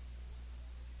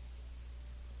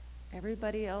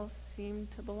 Everybody else seemed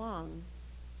to belong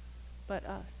but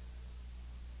us.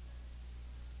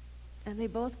 And they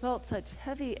both felt such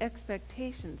heavy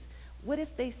expectations. What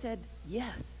if they said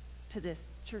yes to this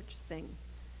church thing?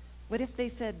 What if they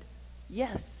said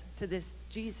yes to this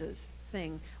Jesus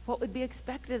thing? What would be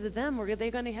expected of them? Were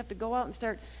they going to have to go out and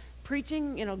start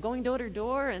preaching, going door to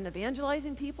door and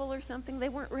evangelizing people or something? They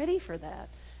weren't ready for that.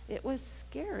 It was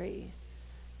scary.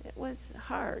 It was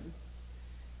hard.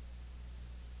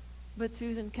 But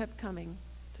Susan kept coming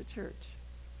to church.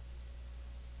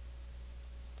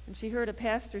 And she heard a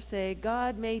pastor say,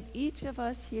 God made each of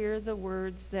us hear the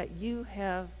words that you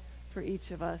have for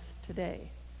each of us today.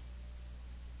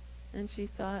 And she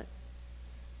thought,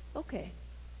 okay,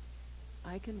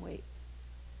 I can wait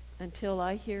until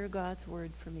I hear God's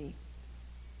word for me.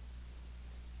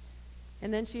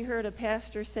 And then she heard a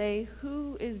pastor say,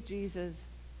 who is Jesus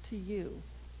to you?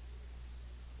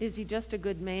 Is he just a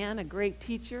good man, a great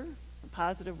teacher, a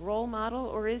positive role model,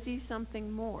 or is he something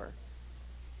more?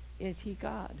 Is he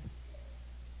God?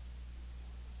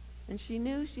 And she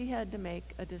knew she had to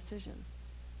make a decision.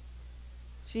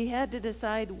 She had to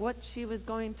decide what she was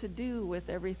going to do with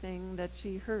everything that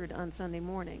she heard on Sunday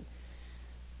morning.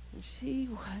 And she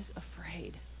was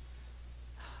afraid.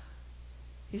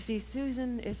 You see,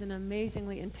 Susan is an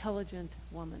amazingly intelligent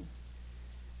woman.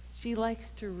 She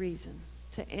likes to reason,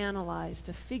 to analyze,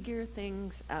 to figure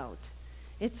things out.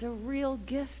 It's a real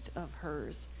gift of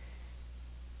hers.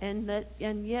 And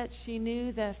yet she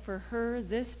knew that for her,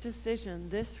 this decision,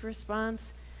 this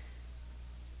response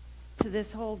to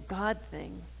this whole God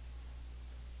thing,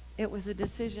 it was a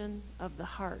decision of the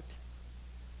heart.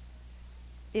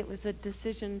 It was a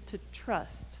decision to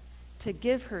trust, to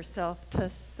give herself to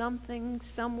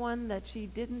someone that she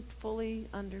didn't fully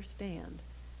understand.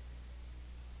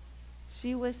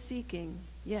 She was seeking,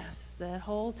 yes, that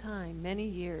whole time, many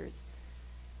years,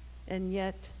 and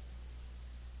yet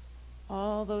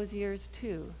all those years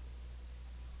too,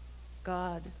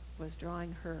 God was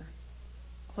drawing her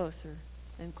closer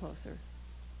and closer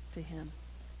to him.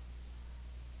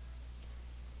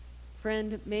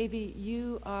 Friend, maybe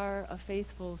you are a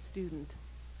faithful student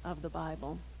of the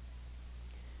Bible.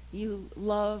 You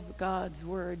love God's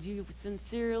word. You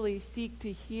sincerely seek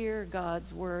to hear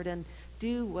God's word and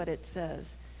do what it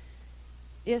says.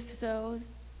 If so,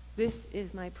 this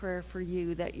is my prayer for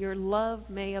you, that your love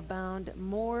may abound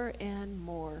more and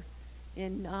more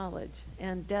in knowledge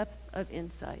and depth of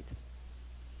insight.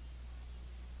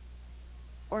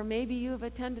 Or maybe you have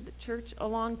attended church a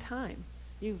long time.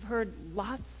 You've heard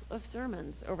lots of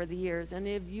sermons over the years, and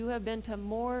if you have been to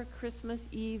more Christmas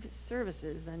Eve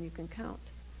services than you can count.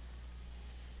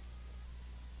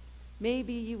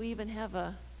 Maybe you even have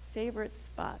a favorite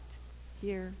spot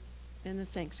here in the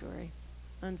sanctuary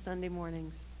on Sunday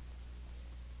mornings.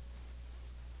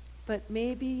 But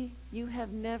maybe you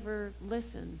have never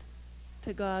listened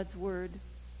to God's word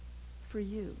for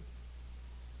you.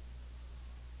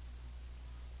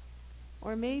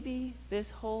 Or maybe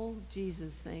this whole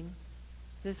Jesus thing,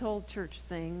 this whole church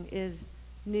thing is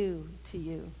new to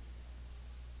you.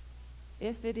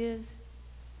 If it is,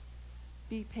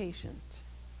 be patient.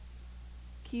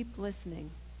 Keep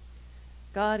listening.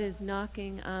 God is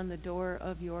knocking on the door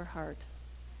of your heart,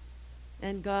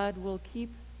 and God will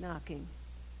keep knocking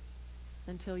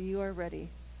until you are ready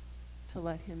to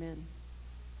let him in.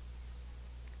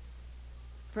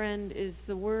 Friend, is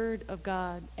the word of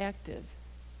God active,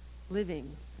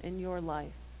 living in your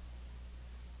life?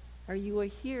 Are you a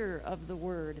hearer of the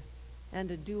word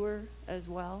and a doer as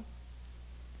well?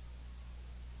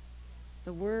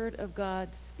 The word of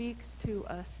God speaks to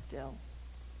us still,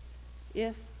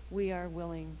 if we are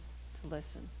willing to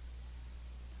listen.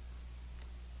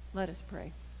 Let us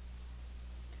pray.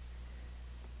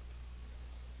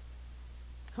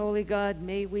 Holy God,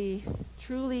 may we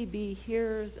truly be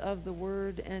hearers of the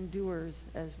word and doers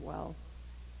as well.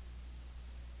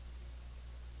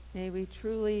 May we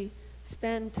truly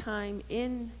spend time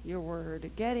in your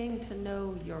word, getting to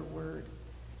know your word.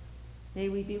 May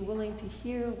we be willing to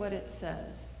hear what it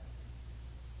says.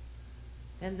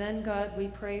 And then, God, we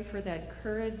pray for that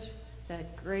courage,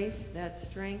 that grace, that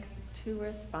strength to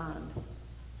respond,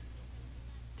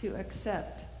 to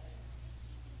accept,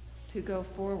 to go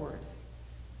forward.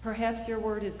 Perhaps your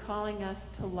word is calling us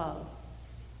to love.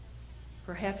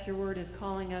 Perhaps your word is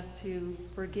calling us to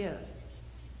forgive.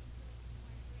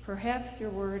 Perhaps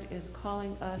your word is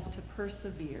calling us to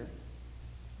persevere.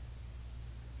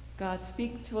 God,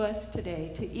 speak to us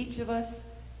today, to each of us.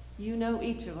 You know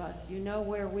each of us. You know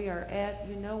where we are at.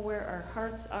 You know where our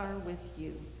hearts are with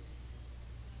you.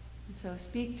 And so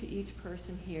speak to each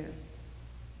person here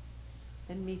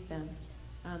and meet them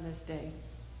on this day.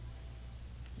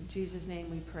 In Jesus'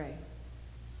 name we pray.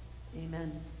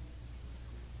 Amen.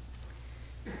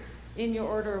 In your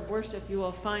order of worship, you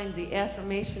will find the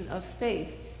affirmation of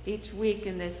faith. Each week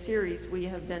in this series, we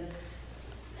have been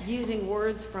using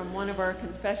words from one of our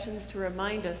confessions to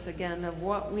remind us again of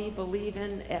what we believe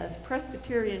in as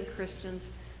Presbyterian Christians,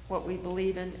 what we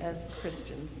believe in as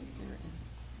Christians. There it is.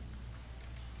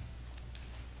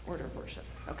 Order of worship.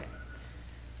 Okay.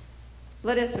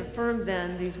 Let us affirm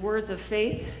then these words of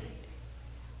faith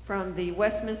from the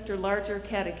Westminster Larger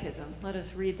Catechism. Let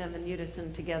us read them in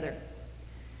unison together.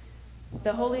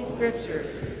 The Holy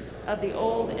Scriptures of the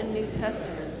Old and New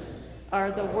Testaments are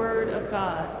the Word of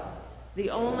God,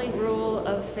 the only rule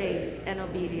of faith and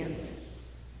obedience.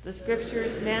 The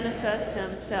Scriptures manifest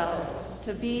themselves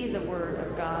to be the Word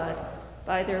of God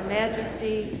by their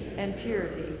majesty and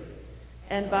purity,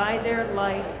 and by their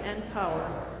light and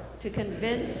power to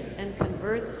convince and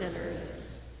convert sinners,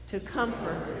 to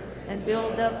comfort and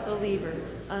build up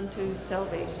believers unto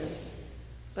salvation.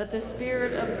 But the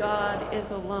Spirit of God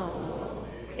is alone,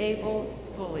 able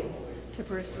fully to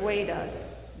persuade us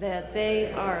that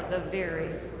they are the very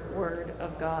Word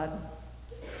of God.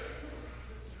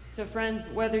 So friends,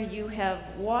 whether you have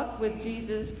walked with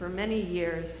Jesus for many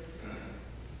years,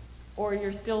 or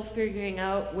you're still figuring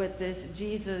out what this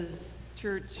Jesus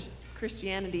church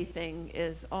Christianity thing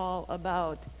is all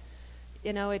about,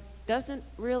 it doesn't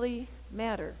really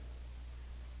matter.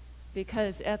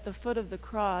 Because at the foot of the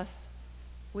cross,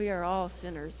 we are all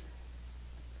sinners.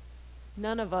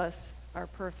 None of us are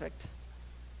perfect.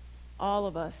 All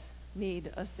of us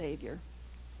need a Savior.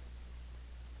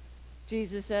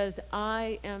 Jesus says,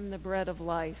 I am the bread of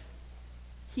life.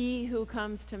 He who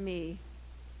comes to me,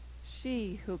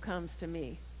 she who comes to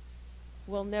me,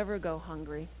 will never go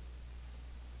hungry.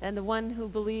 And the one who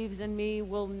believes in me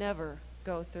will never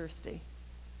go thirsty.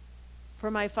 For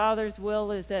my Father's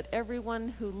will is that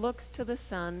everyone who looks to the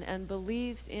Son and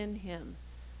believes in him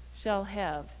shall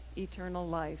have eternal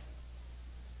life,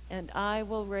 and I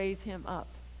will raise him up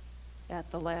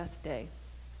at the last day.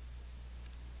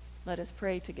 Let us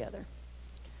pray together.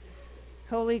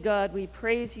 Holy God, we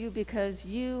praise you because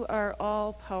you are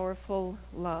all-powerful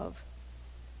love.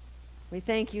 We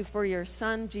thank you for your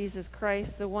Son, Jesus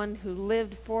Christ, the one who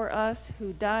lived for us,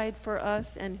 who died for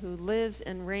us, and who lives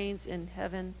and reigns in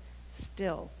heaven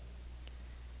still.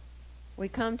 We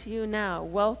come to you now,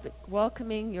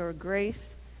 welcoming your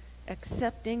grace,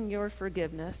 accepting your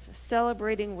forgiveness,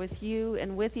 celebrating with you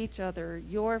and with each other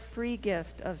your free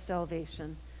gift of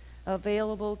salvation,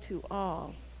 available to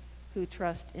all who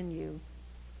trust in you.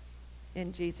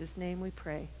 In Jesus' name we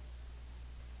pray.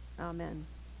 Amen.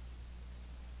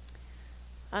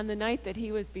 On the night that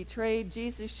he was betrayed,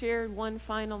 Jesus shared one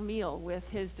final meal with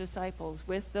his disciples,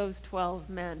 with those 12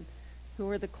 men who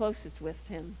were the closest with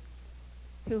him,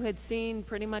 who had seen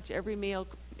pretty much every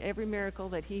miracle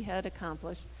that he had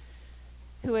accomplished,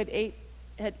 who had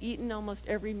eaten almost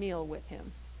every meal with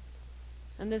him.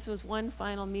 And this was one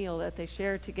final meal that they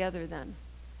shared together then.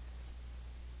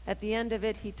 At the end of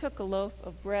it, he took a loaf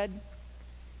of bread,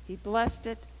 he blessed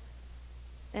it,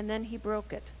 and then he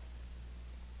broke it.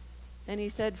 And he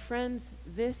said, friends,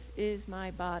 this is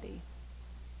my body.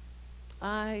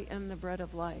 I am the bread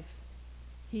of life.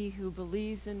 He who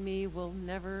believes in me will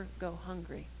never go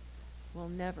hungry, will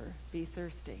never be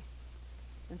thirsty.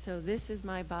 And so this is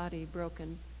my body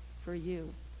broken for you.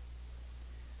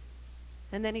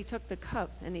 And then he took the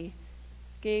cup and he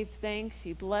gave thanks,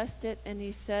 he blessed it, and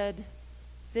he said,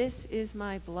 this is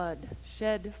my blood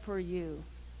shed for you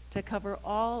to cover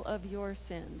all of your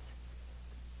sins.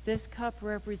 This cup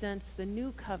represents the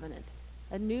new covenant,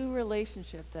 a new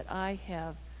relationship that I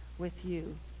have with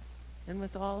you and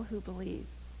with all who believe.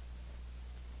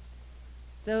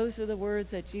 Those are the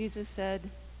words that Jesus said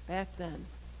back then,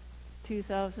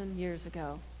 2,000 years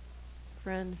ago.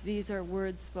 Friends, these are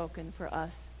words spoken for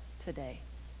us today.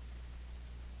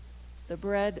 The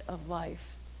bread of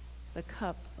life, the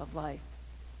cup of life.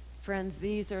 Friends,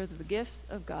 these are the gifts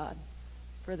of God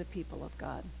for the people of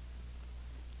God.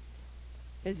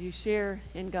 As you share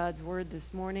in God's word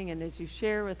this morning and as you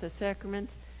share with the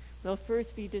sacraments, we'll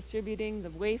first be distributing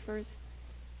the wafers.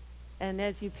 And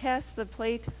as you pass the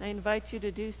plate, I invite you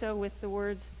to do so with the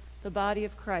words, the body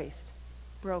of Christ,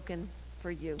 broken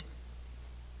for you.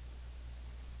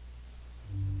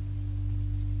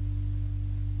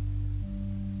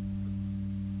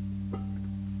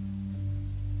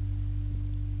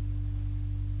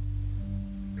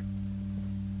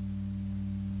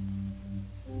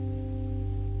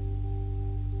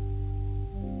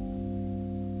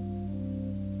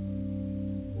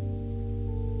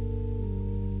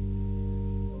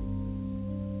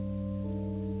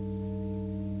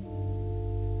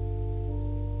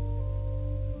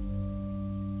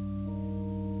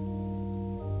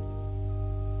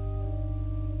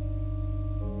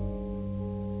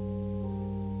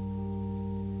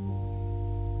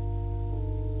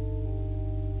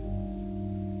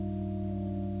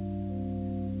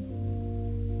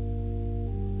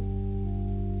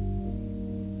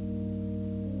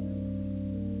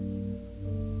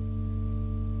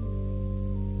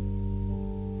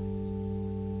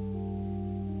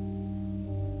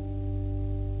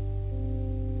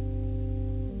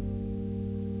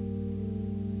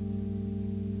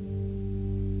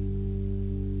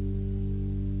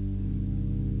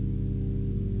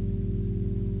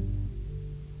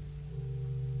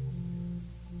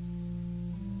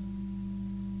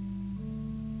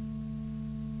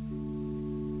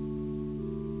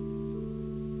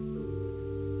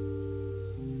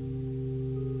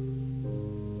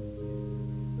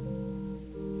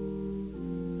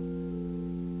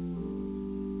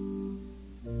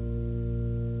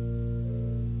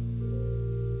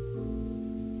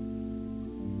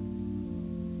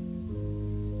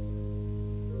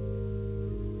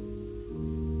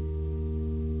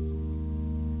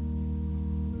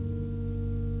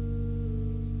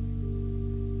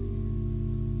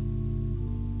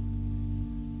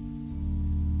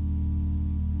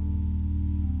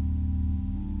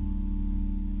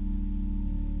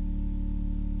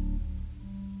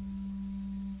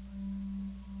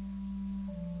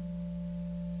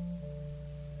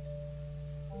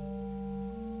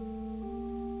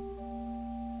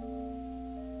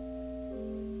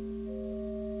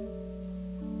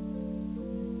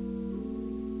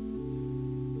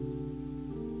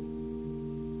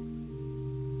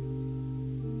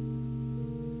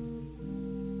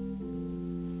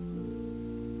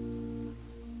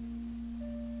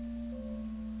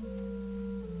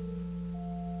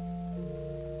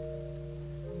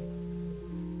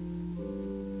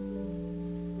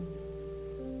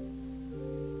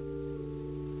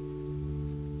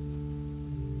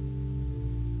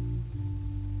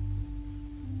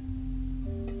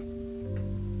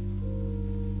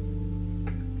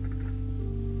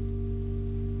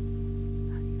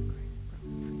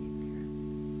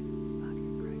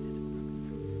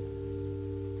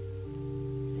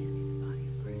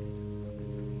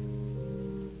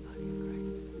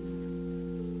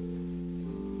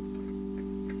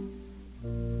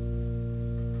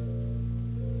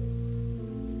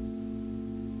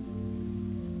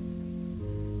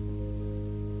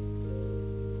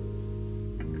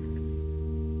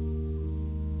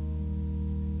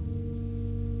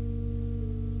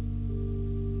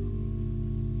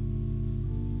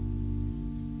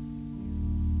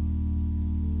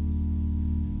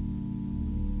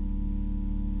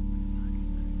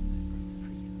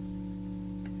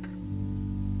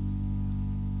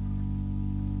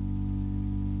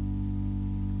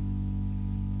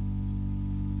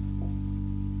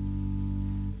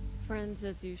 Friends,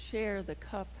 as you share the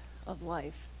cup of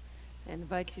life, I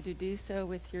invite you to do so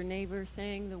with your neighbor,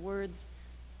 saying the words,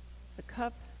 the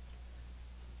cup.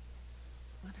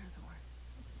 What are the words?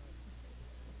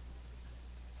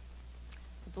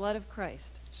 The blood of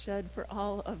Christ shed for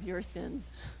all of your sins.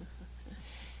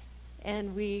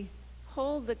 And we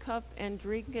hold the cup and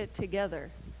drink it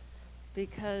together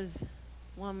because,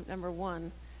 number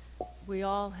one, we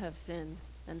all have sinned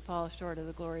and fall short of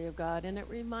the glory of God, and it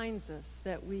reminds us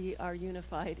that we are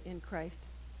unified in Christ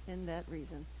in that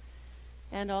reason.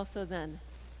 And also then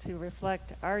to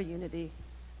reflect our unity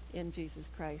in Jesus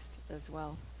Christ as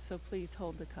well. So please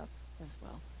hold the cup as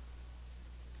well.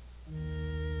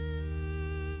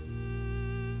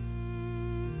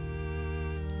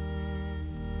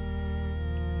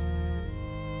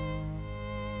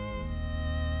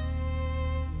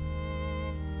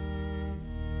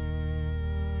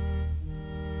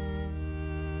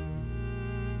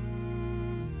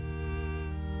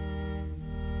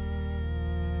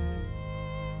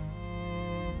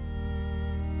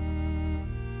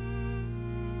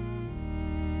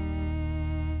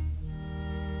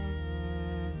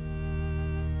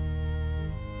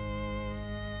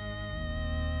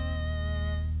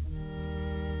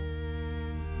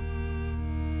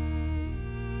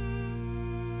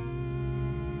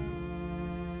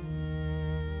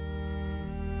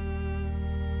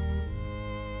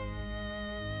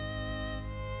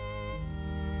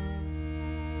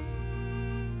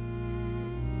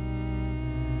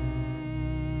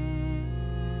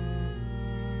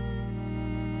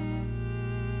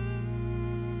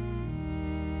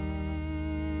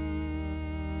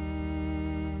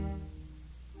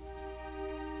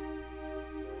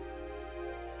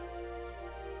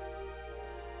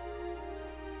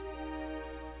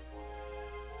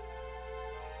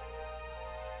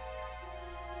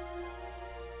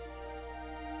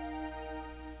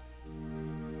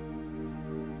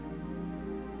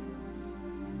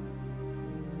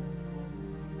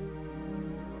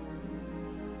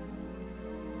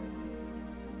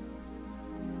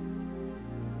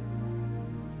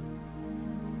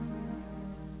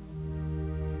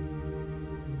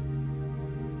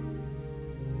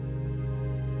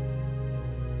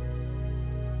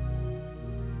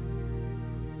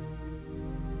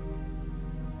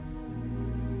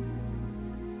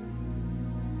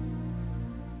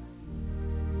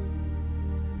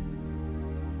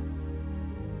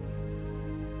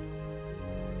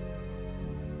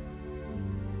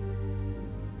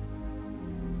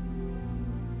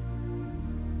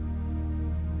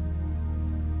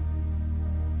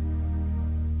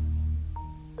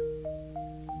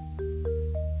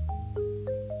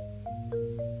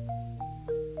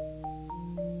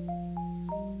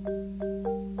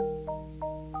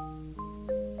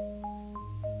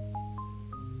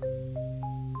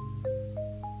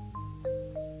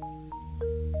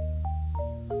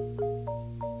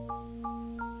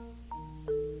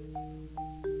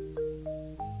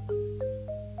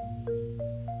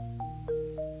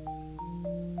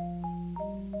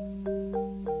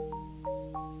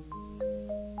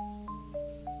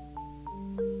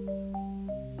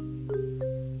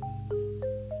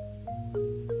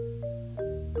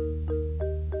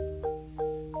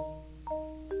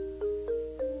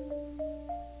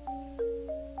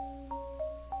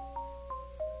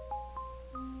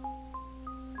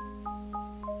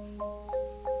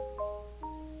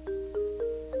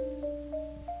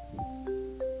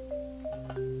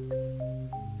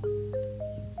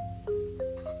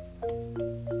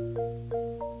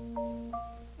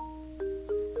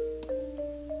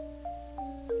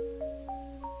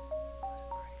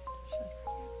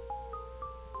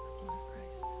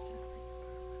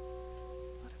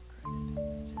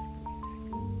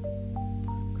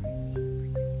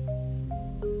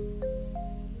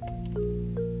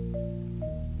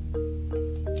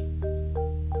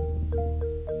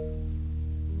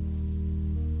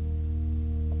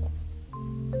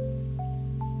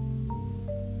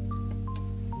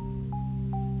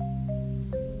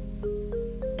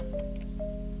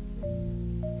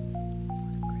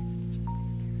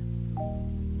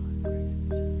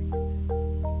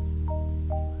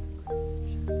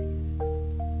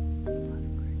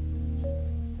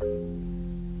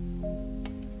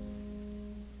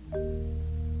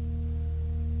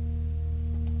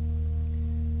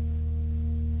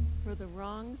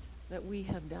 wrongs that we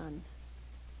have done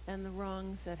and the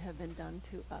wrongs that have been done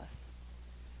to us.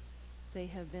 They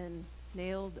have been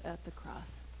nailed at the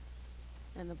cross,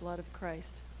 and the blood of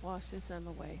Christ washes them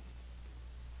away.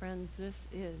 Friends, this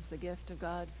is the gift of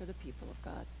God for the people of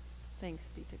God. Thanks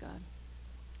be to God.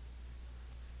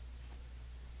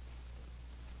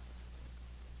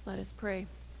 Let us pray.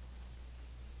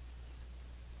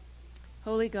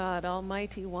 Holy God,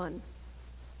 Almighty One,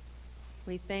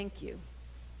 we thank you.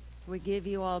 We give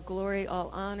you all glory, all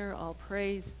honor, all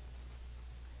praise.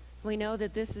 We know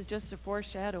that this is just a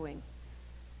foreshadowing.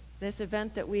 This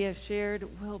event that we have shared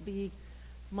will be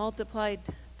multiplied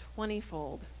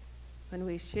 20-fold when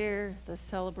we share the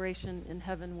celebration in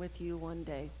heaven with you one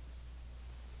day.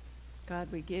 God,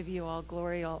 we give you all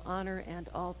glory, all honor, and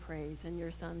all praise in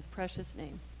your Son's precious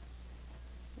name.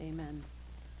 Amen.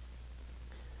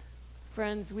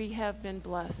 Friends, we have been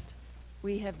blessed.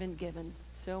 We have been given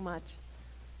so much.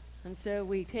 And so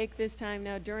we take this time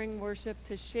now during worship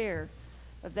to share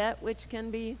of that which can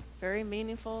be very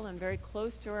meaningful and very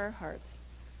close to our hearts,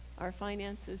 our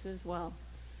finances as well.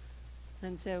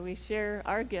 And so we share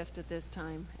our gift at this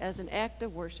time as an act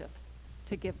of worship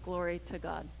to give glory to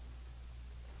God.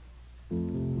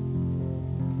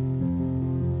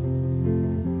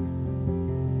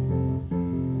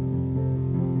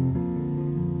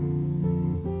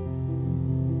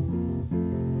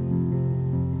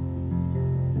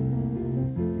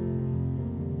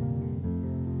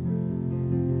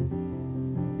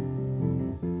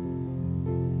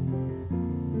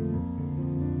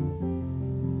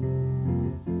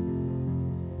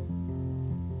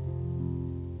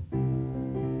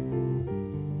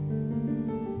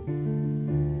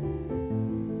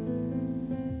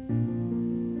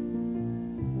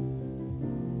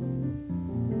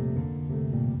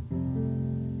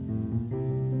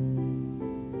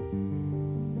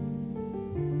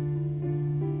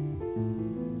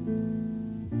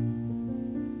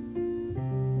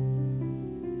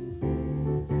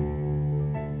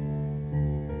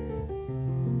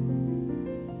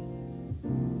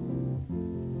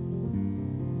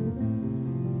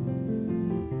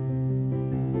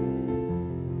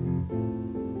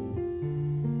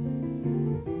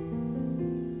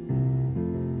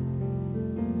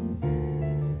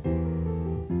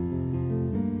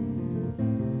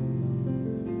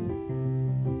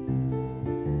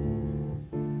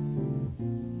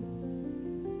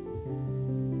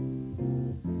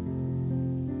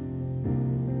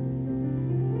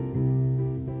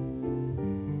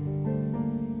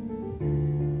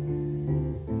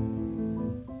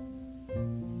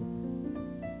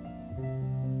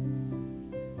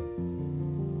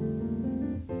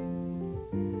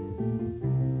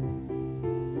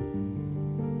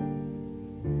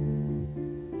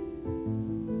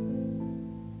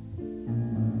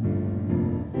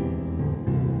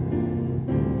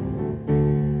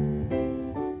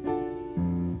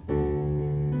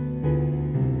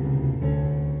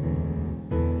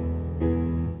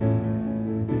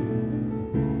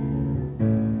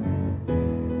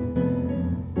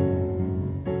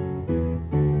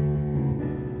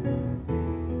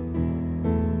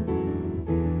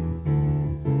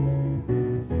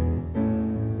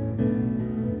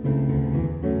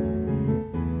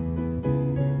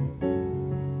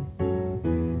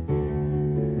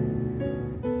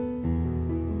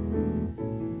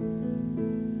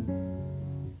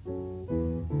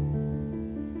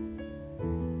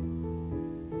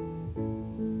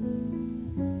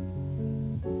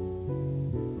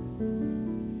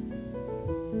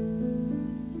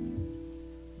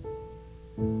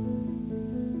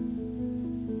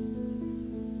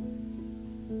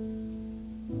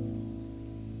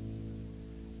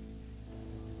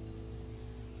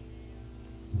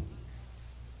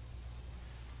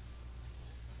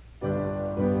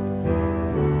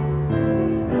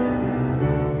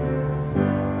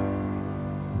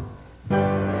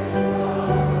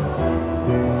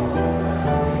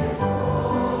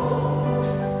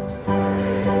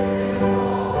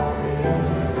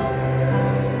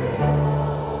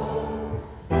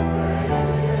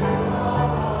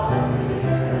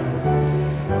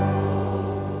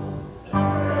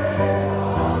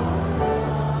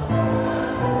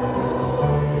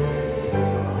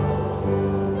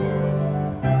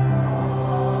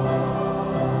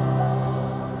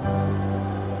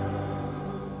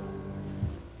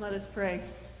 Let us pray.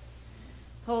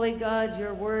 Holy God,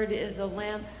 your word is a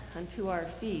lamp unto our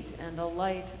feet and a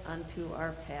light unto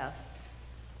our path.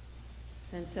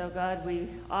 And so, God, we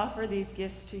offer these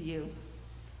gifts to you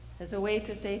as a way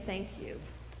to say thank you.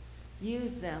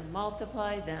 Use them,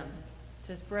 multiply them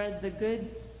to spread the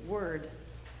good word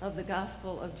of the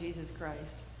gospel of Jesus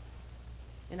Christ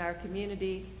in our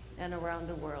community and around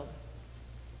the world.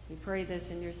 We pray this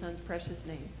in your Son's precious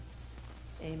name.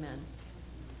 Amen.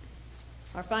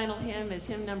 Our final hymn is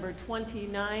hymn number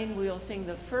 29. We will sing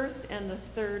the first and the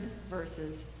third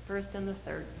verses. First and the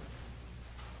third.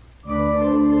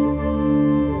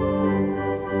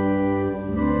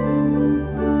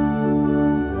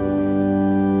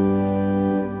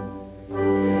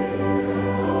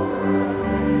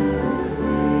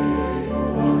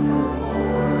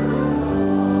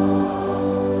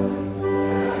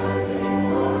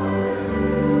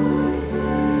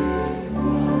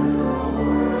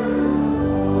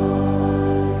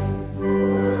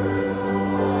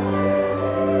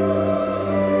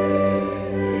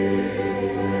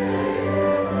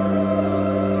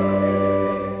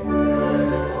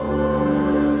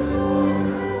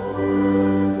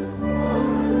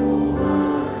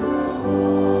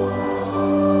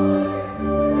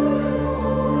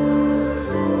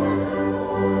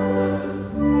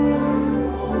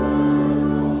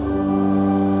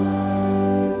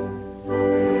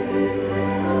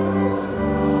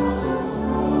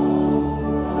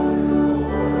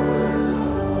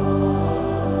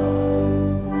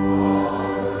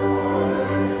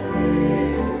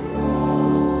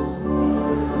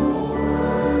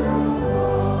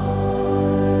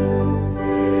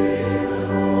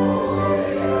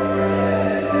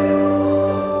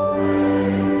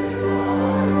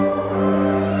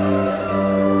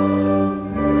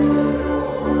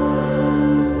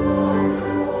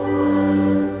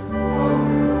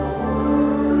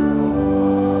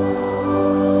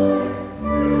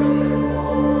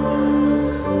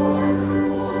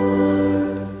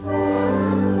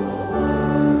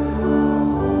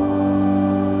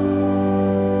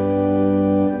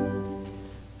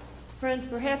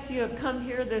 you have come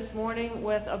here this morning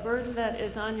with a burden that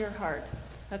is on your heart,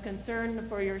 a concern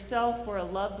for yourself or a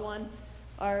loved one.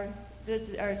 Our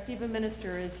Stephen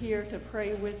minister is here to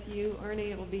pray with you.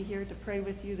 Ernie will be here to pray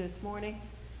with you this morning.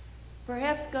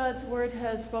 Perhaps God's word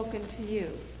has spoken to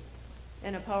you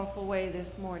in a powerful way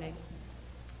this morning.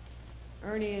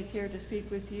 Ernie is here to speak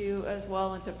with you as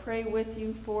well and to pray with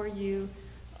you,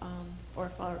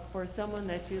 or for someone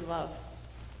that you love.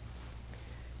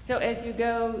 So as you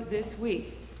go this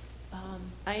week,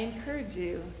 I encourage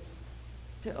you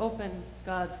to open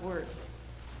God's word,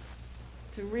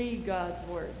 to read God's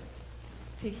word,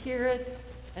 to hear it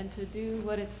and to do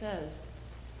what it says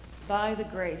by the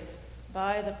grace,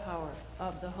 by the power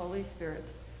of the Holy Spirit.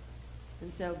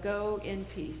 And so go in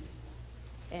peace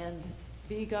and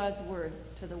be God's word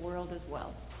to the world as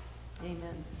well.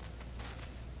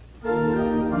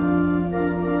 Amen.